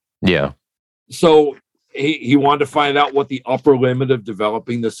training? Yeah. So he wanted to find out what the upper limit of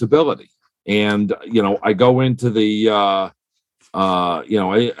developing this ability. And, I go into the,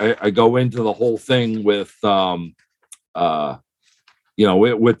 I go into the whole thing with, with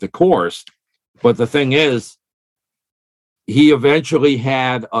the course. But the thing is, he eventually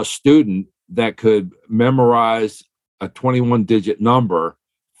had a student that could memorize a 21-digit number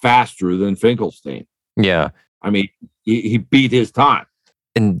faster than Finkelstein. Yeah. I mean, he beat his time.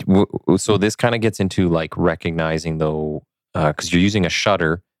 And so this kind of gets into like recognizing, though, because you're using a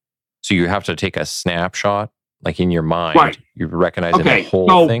shutter, so you have to take a snapshot, like in your mind. Right. You're recognizing the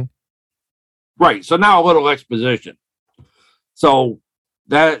whole thing. Right. So now a little exposition. So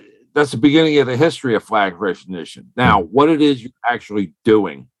that's the beginning of the history of flash recognition. Now, what it is you're actually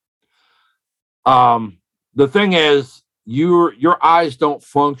doing. The thing is, your eyes don't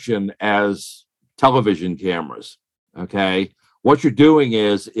function as television cameras. Okay. What you're doing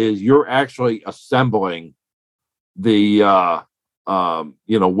is you're actually assembling the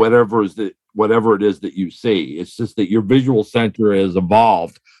whatever it is that you see. It's just that your visual center has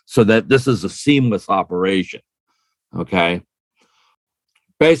evolved so that this is a seamless operation. Okay.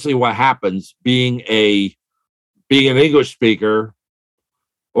 Basically what happens, being an English speaker,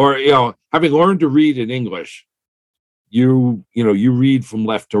 or having learned to read in English, you read from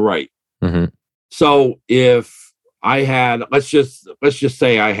left to right. Mm-hmm. So if I had, let's just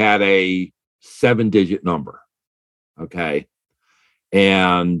say I had a 7-digit number, okay,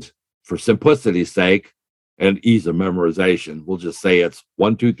 and for simplicity's sake and ease of memorization, we'll just say it's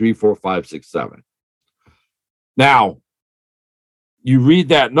 1, 2, 3, 4, 5, 6, 7. Now, you read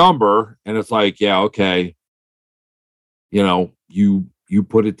that number, and it's like, yeah, okay, you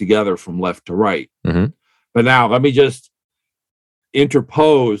put it together from left to right. Mm-hmm. But now let me just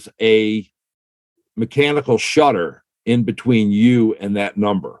interpose a mechanical shutter in between you and that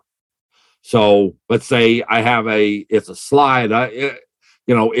number. So let's say I have it's a slide.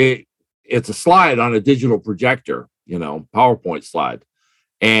 It's a slide on a digital projector, PowerPoint slide.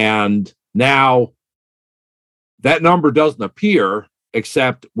 And now that number doesn't appear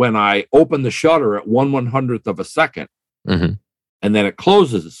except when I open the shutter at 1/100th of a second. Mm-hmm. And then it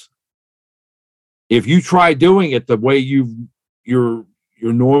closes. If you try doing it the way you're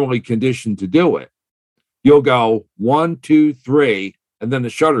normally conditioned to do it, you'll go 1, 2, 3, and then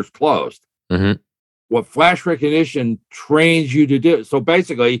the shutter's closed. Mm-hmm. What flash recognition trains you to do. So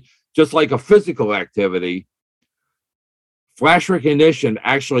basically, just like a physical activity, flash recognition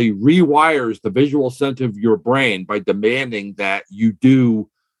actually rewires the visual center of your brain by demanding that you do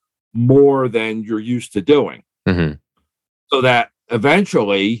more than you're used to doing. Mm-hmm. So that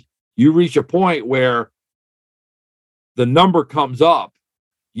eventually you reach a point where the number comes up.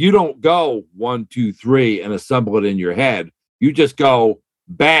 You don't go 1, 2, 3 and assemble it in your head. You just go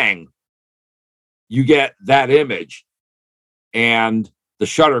bang. You get that image and the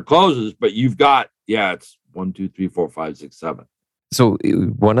shutter closes, but you've got, it's 1, 2, 3, 4, 5, 6, 7. So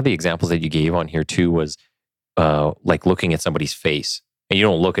one of the examples that you gave on here too was like looking at somebody's face, and you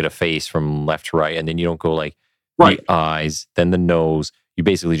don't look at a face from left to right, and then you don't go like the eyes, then the nose. You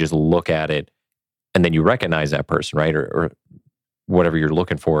basically just look at it, and then you recognize that person, right? Or whatever you're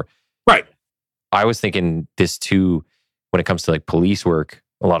looking for. Right. I was thinking this too, when it comes to like police work,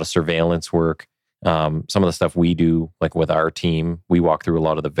 a lot of surveillance work, some of the stuff we do, like with our team, we walk through a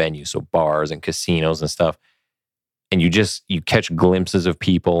lot of the venues, so bars and casinos and stuff. and you catch glimpses of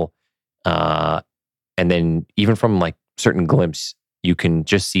people, and then even from like certain glimpses, you can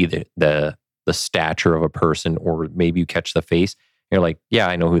just see the stature of a person, or maybe you catch the face. And you're like, yeah,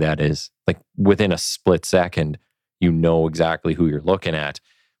 I know who that is. Like within a split second, you know exactly who you're looking at.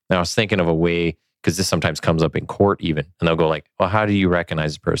 And I was thinking of a way, because this sometimes comes up in court even, and they'll go like, well, how do you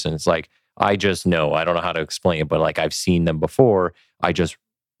recognize a person? It's like, I just know. I don't know how to explain it, but like I've seen them before. I just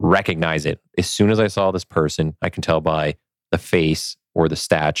recognize it. As soon as I saw this person, I can tell by the face or the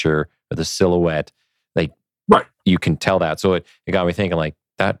stature or the silhouette. Like, Right. you can tell that. So it got me thinking like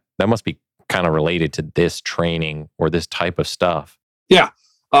that must be kind of related to this training or this type of stuff. Yeah.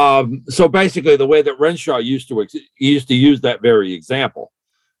 So basically, the way that Renshaw used to use that very example,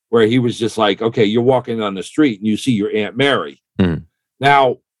 where he was just like, okay, you're walking on the street and you see your Aunt Mary.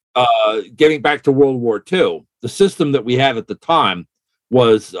 Now, getting back to World War II, the system that we had at the time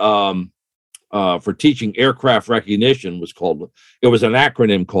was for teaching aircraft recognition it was an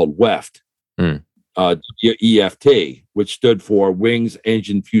acronym called WEFT, EFT, which stood for wings,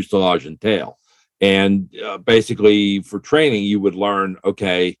 engine, fuselage, and tail. And basically for training, you would learn,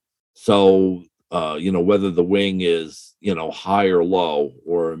 okay, so, whether the wing is, high or low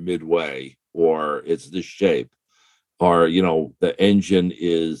or midway, or it's this shape, or, the engine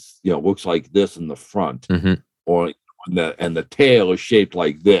is, looks like this in the front, or and the tail is shaped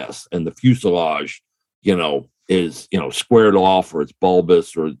like this, and the fuselage, is, squared off, or it's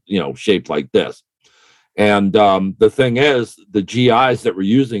bulbous, or, shaped like this. And the thing is, the GIs that were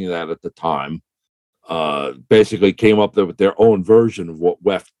using that at the time basically came up with their own version of what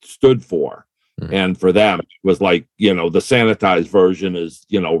WEF stood for. And for them, it was like, the sanitized version is,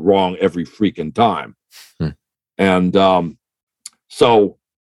 wrong every freaking time. And so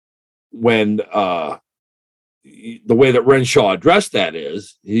when the way that Renshaw addressed that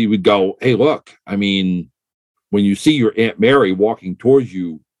is, he would go, hey, look, I mean, when you see your Aunt Mary walking towards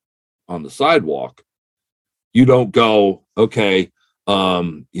you on the sidewalk, you don't go, okay,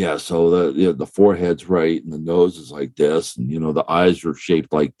 so the forehead's right, and the nose is like this, and the eyes are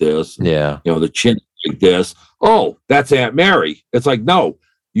shaped like this, and, the chin is like this. Oh, that's Aunt Mary. It's like, no,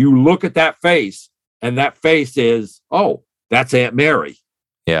 you look at that face, and that face is, oh, that's Aunt Mary.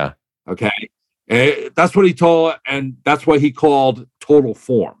 Yeah. Okay. And that's what he told, and that's what he called total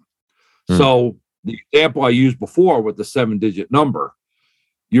form. So the example I used before with the 7-digit number,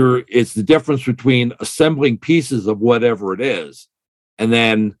 it's the difference between assembling pieces of whatever it is and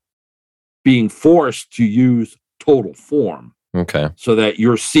then being forced to use total form. Okay. So that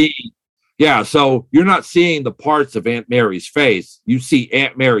you're seeing, so you're not seeing the parts of Aunt Mary's face. You see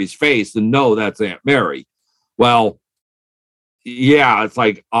Aunt Mary's face and know that's Aunt Mary. Well, it's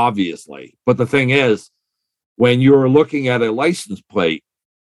like, obviously. But the thing is, when you're looking at a license plate,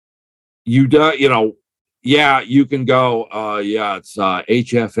 you can go, it's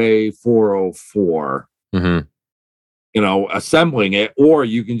HFA 404, assembling it, or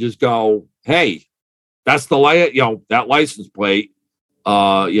you can just go, hey, that's the that license plate,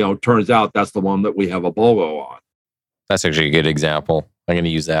 turns out that's the one that we have a BOLO on. That's actually a good example. I'm going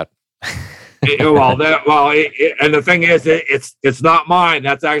to use that. And the thing is, it's not mine.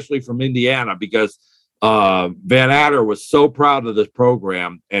 That's actually from Indiana, because Van Adder was so proud of this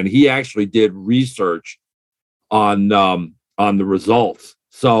program, and he actually did research on the results.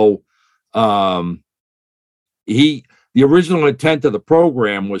 So the original intent of the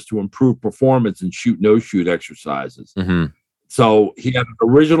program was to improve performance in shoot-no-shoot exercises. So he had an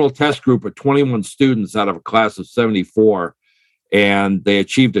original test group of 21 students out of a class of 74, and they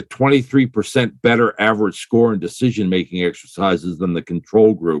achieved a 23% better average score in decision-making exercises than the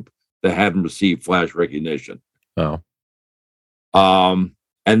control group that hadn't received flash recognition. Oh. And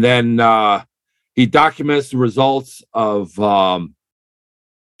then he documents the results of a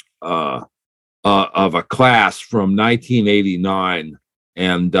class from 1989,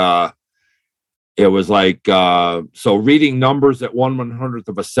 and it was like, so reading numbers at 1/100th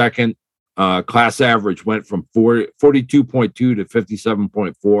of a second, class average went from 42.2 to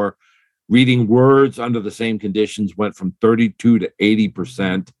 57.4. Reading words under the same conditions went from 32 to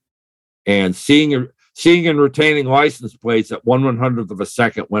 80%, and seeing and retaining license plates at 1/100th of a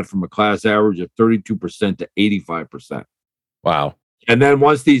second went from a class average of 32% to 85%. Wow. And then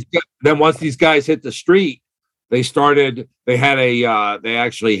once these guys hit the street, they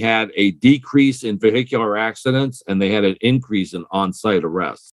actually had a decrease in vehicular accidents, and they had an increase in on-site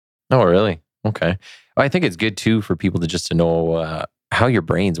arrests. Oh, really? Okay. I think it's good too for people to know how your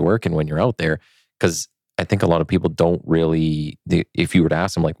brain's working when you're out there, because I think a lot of people don't really. If you were to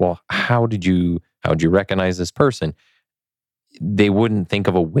ask them, like, well, how did you recognize this person? They wouldn't think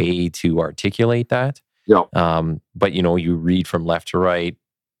of a way to articulate that. Yeah. But you read from left to right.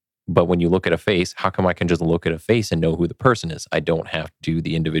 But when you look at a face, how come I can just look at a face and know who the person is? I don't have to do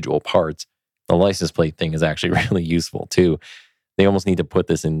the individual parts. The license plate thing is actually really useful too. They almost need to put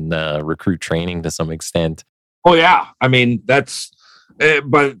this in recruit training to some extent. Oh yeah, I mean that's,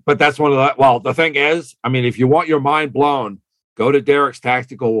 but that's one of the. Well, the thing is, I mean, if you want your mind blown, go to Derek's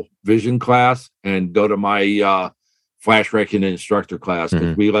tactical vision class and go to my flash wrecking instructor class,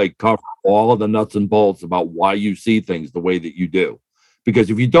 because we like cover all of the nuts and bolts about why you see things the way that you do.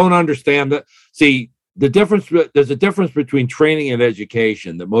 Because if you don't understand that, see the difference. There's a difference between training and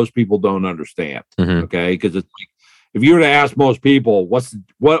education that most people don't understand. Okay, because it's like, if you were to ask most people, what's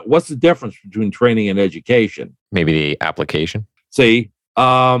the difference between training and education? Maybe the application. See,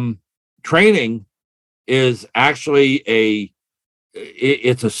 training is actually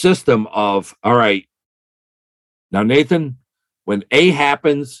it's a system of, all right, now Nathan, when A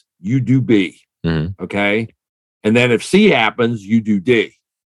happens, you do B. Okay. And then if C happens, you do D.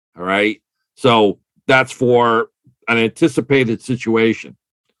 All right. So that's for an anticipated situation.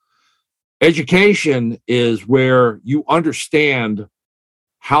 Education is where you understand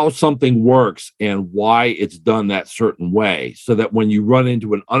how something works and why it's done that certain way, so that when you run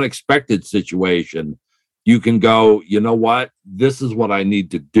into an unexpected situation, you can go, you know what, this is what I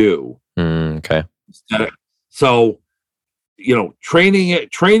need to do. Okay. So, training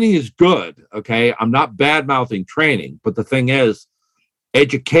is good. Okay. I'm not bad mouthing training, but the thing is,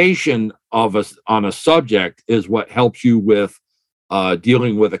 education on a subject is what helps you with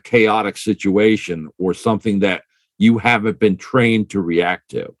dealing with a chaotic situation or something that you haven't been trained to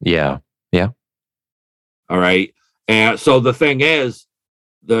react to. Yeah. All right. And so the thing is,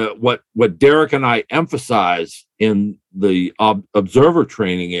 what Derek and I emphasize in the observer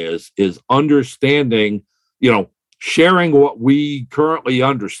training is understanding, sharing what we currently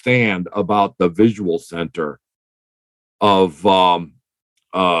understand about the visual center of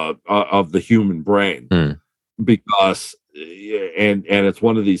the human brain, because and it's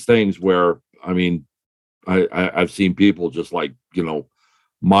one of these things where, I mean, I've seen people just like,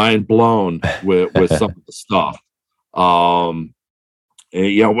 mind blown with some of the stuff.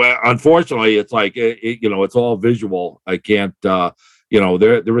 Unfortunately, it's like it's all visual. I can't, there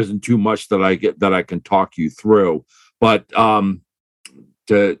isn't too much that I can talk you through. But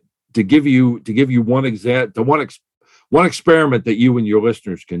to give you one experiment that you and your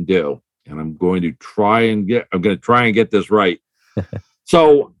listeners can do, and I'm going to try and get this right.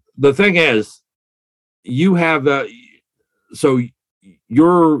 So the thing is, you have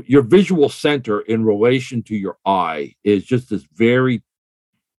your visual center in relation to your eye is just this very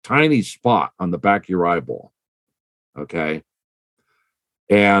tiny spot on the back of your eyeball. Okay.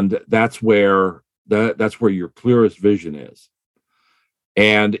 And that's where your clearest vision is.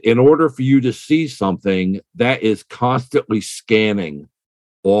 And in order for you to see something, that is constantly scanning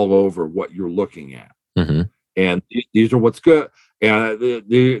all over what you're looking at. And these are what's good. And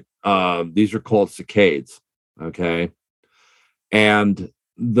these are called saccades. Okay. And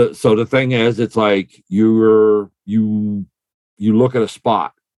the thing is, it's like you look at a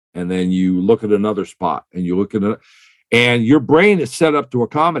spot, and then you look at another spot, and you look at it, and your brain is set up to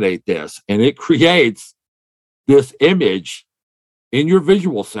accommodate this, and it creates this image in your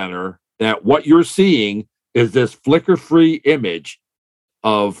visual center that what you're seeing is this flicker-free image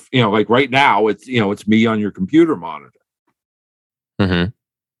of, like right now, it's me on your computer monitor.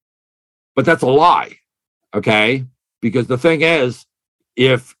 But that's a lie. Okay. Because the thing is,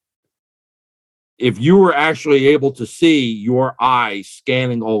 if you were actually able to see your eye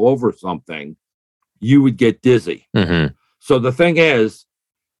scanning all over something, you would get dizzy. So the thing is,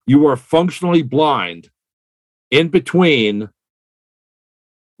 you are functionally blind in between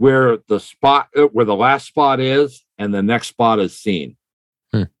where the last spot is and the next spot is seen.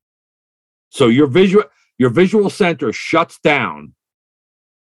 So your visual center shuts down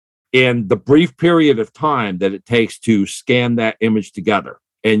in the brief period of time that it takes to scan that image together.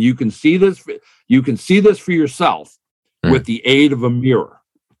 And you can see this for yourself with the aid of a mirror.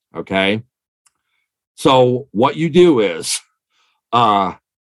 Okay. So what you do is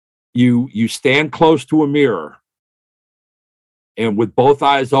you stand close to a mirror, and with both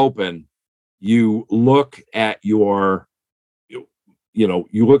eyes open, you look at your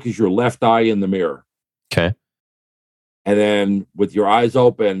left eye in the mirror. Okay. And then with your eyes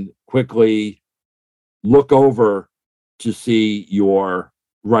open, quickly look over to see your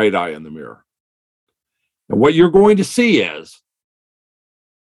right eye in the mirror. And what you're going to see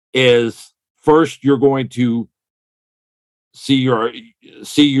is first you're going to see your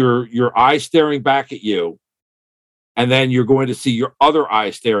eye staring back at you, and then you're going to see your other eye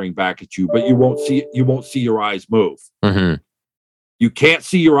staring back at you, but you won't see your eyes move. Mm-hmm. You can't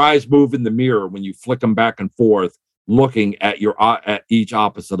see your eyes move in the mirror when you flick them back and forth, looking at at each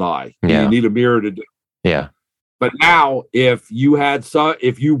opposite eye. Yeah. You need a mirror to do. Yeah. But now, if you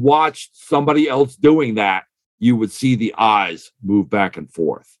watched somebody else doing that, you would see the eyes move back and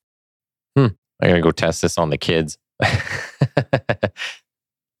forth. I'm gonna go test this on the kids.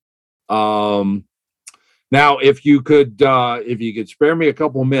 Now, if you could spare me a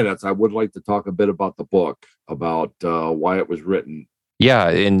couple minutes, I would like to talk a bit about the book, about why it was written. Yeah,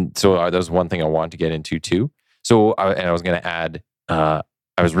 and so that was one thing I wanted to get into too. So, I was going to add, I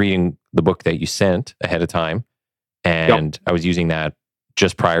was reading the book that you sent ahead of time, and I was using that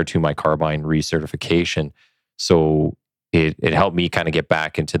just prior to my carbine recertification. So it helped me kind of get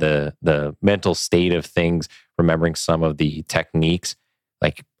back into the mental state of things, remembering some of the techniques.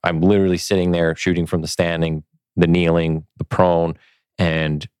 Like I'm literally sitting there shooting from the standing, the kneeling, the prone,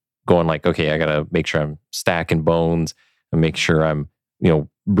 and going like, okay, I got to make sure I'm stacking bones and make sure I'm,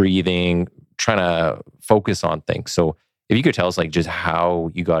 breathing, trying to focus on things. So if you could tell us like just how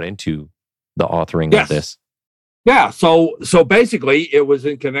you got into the authoring of this. Yeah. So basically it was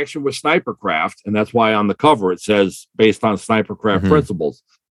in connection with Snipercraft, and that's why on the cover it says based on Snipercraft principles.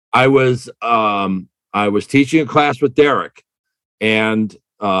 I was teaching a class with Derek, and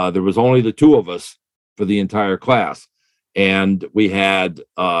there was only the two of us for the entire class. And we had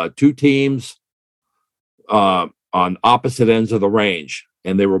two teams on opposite ends of the range,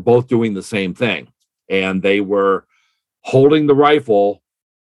 and they were both doing the same thing. And they were holding the rifle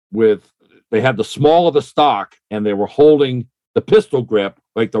they had the small of the stock, and they were holding the pistol grip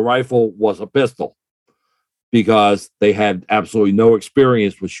like the rifle was a pistol, because they had absolutely no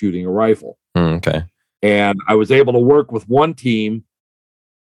experience with shooting a rifle. Okay. And I was able to work with one team,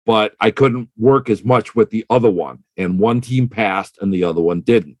 but I couldn't work as much with the other one. And one team passed and the other one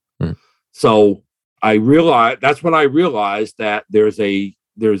didn't. So that's when I realized that there's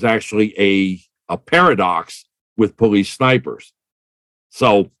actually a paradox with police snipers.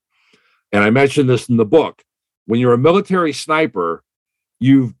 So, and I mentioned this in the book, when you're a military sniper,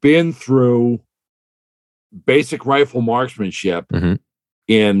 you've been through basic rifle marksmanship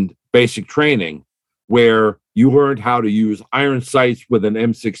in basic training, where you learned how to use iron sights with an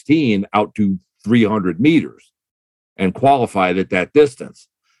M16 out to 300 meters and qualified at that distance.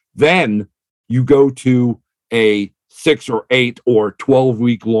 Then you go to a 6 or 8 or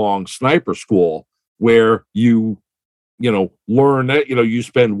 12-week long sniper school where you learn that, you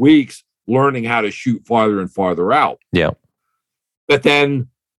spend weeks learning how to shoot farther and farther out. Yeah. But then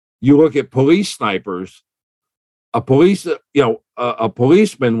you look at police snipers, a policeman,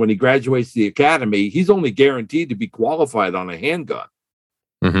 when he graduates the academy, he's only guaranteed to be qualified on a handgun.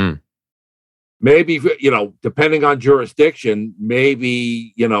 Maybe, depending on jurisdiction,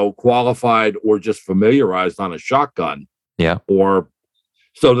 maybe, qualified or just familiarized on a shotgun. Yeah.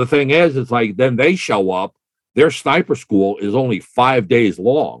 So the thing is, it's like, then they show up, their sniper school is only 5 days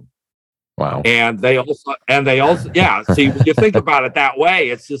long. Wow. And they also, yeah, see, when you think about it that way,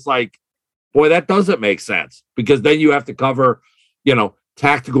 it's just like, boy, that doesn't make sense, because then you have to cover,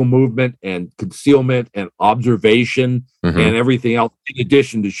 tactical movement and concealment and observation and everything else in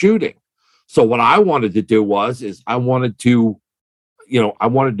addition to shooting. So what I wanted to do I wanted to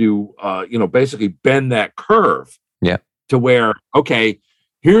basically bend that curve. Yeah. To where, okay,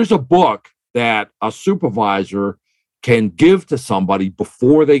 here's a book that a supervisor can give to somebody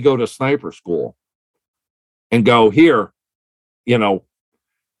before they go to sniper school and go, here,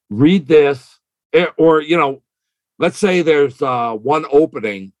 read this, or, let's say there's one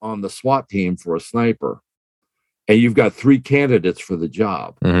opening on the SWAT team for a sniper, and you've got 3 candidates for the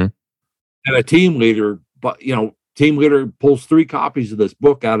job. And a team leader pulls 3 copies of this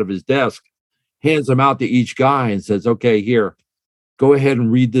book out of his desk, hands them out to each guy and says, okay, here, go ahead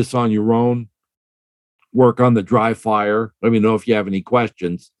and read this on your own. Work on the dry fire. Let me know if you have any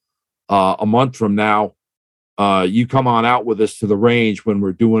questions. A month from now, you come on out with us to the range when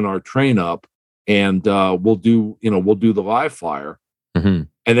we're doing our train up, and we'll do the live fire. And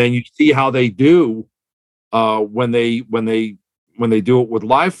then you see how they do when they do it with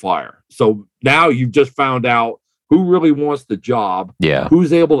live fire. So now you've just found out who really wants the job,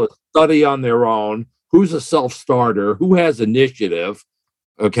 who's able to study on their own, who's a self-starter, who has initiative,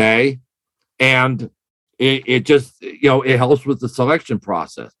 okay? And it just, it helps with the selection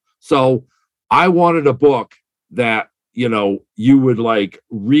process. So I wanted a book that, you would like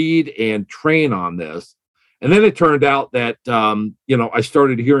read and train on this. And then it turned out that, I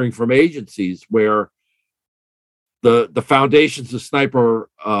started hearing from agencies where the Foundations of Sniper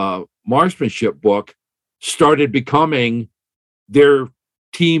Marksmanship book started becoming their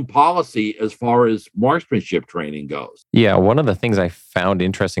team policy as far as marksmanship training goes. Yeah, one of the things I found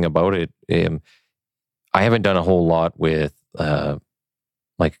interesting about it, I haven't done a whole lot with the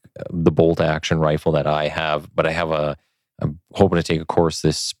bolt action rifle that I have, but I'm hoping to take a course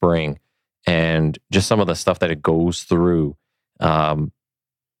this spring, and just some of the stuff that it goes through.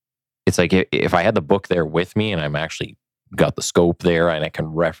 It's like if I had the book there with me and I'm actually got the scope there and I can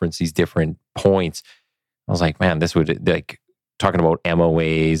reference these different points, I was like, man, this would, like, talking about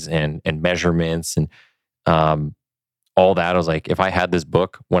MOAs and measurements and all that. I was like, if I had this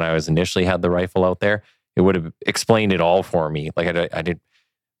book when I was initially had the rifle out there, it would have explained it all for me. Like I did.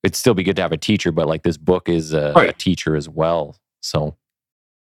 It'd still be good to have a teacher, but like this book is a teacher as well. So,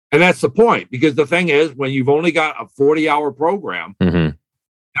 and that's the point, because the thing is, when you've only got a 40-hour program, that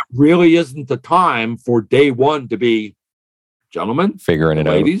really isn't the time for day one to be, gentlemen, figuring it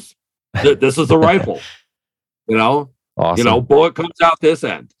ladies, this is the rifle. Awesome. Bullet comes out this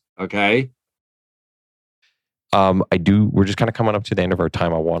end. Okay. We're just kind of coming up to the end of our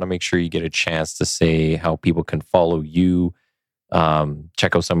time. I want to make sure you get a chance to say how people can follow you.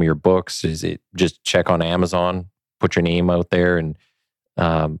 Check out some of your books. Is it just check on Amazon, put your name out there, and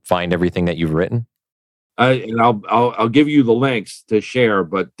find everything that you've written? I'll give you the links to share,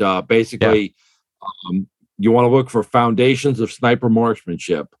 but basically, you want to look for Foundations of Sniper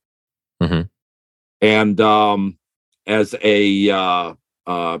Marksmanship, and as a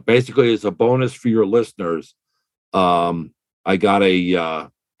basically as a bonus for your listeners, I got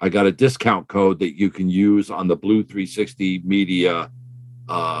a discount code that you can use on the Blue 360 Media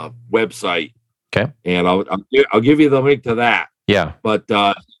website. Okay, and I'll give you the link to that. Yeah, but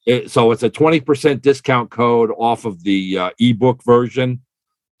so it's a 20% discount code off of the ebook version,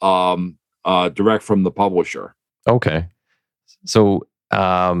 direct from the publisher. Okay, so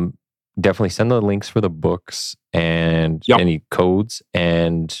definitely send the links for the books and any codes,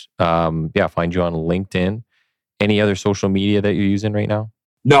 and find you on LinkedIn. Any other social media that you're using right now?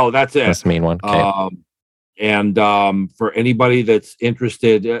 No, that's it. That's the main one. Okay. And for anybody that's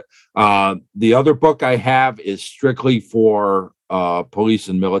interested, the other book I have is strictly for police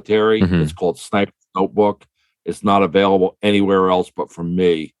and military. It's called Sniper Notebook. It's not available anywhere else but from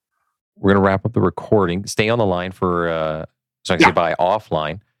me. We're going to wrap up the recording. Stay on the line for, so I can say bye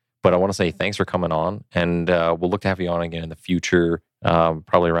offline. But I want to say thanks for coming on, and we'll look to have you on again in the future,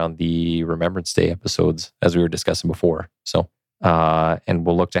 probably around the Remembrance Day episodes, as we were discussing before. So, and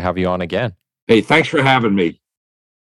we'll look to have you on again. Hey, thanks for having me.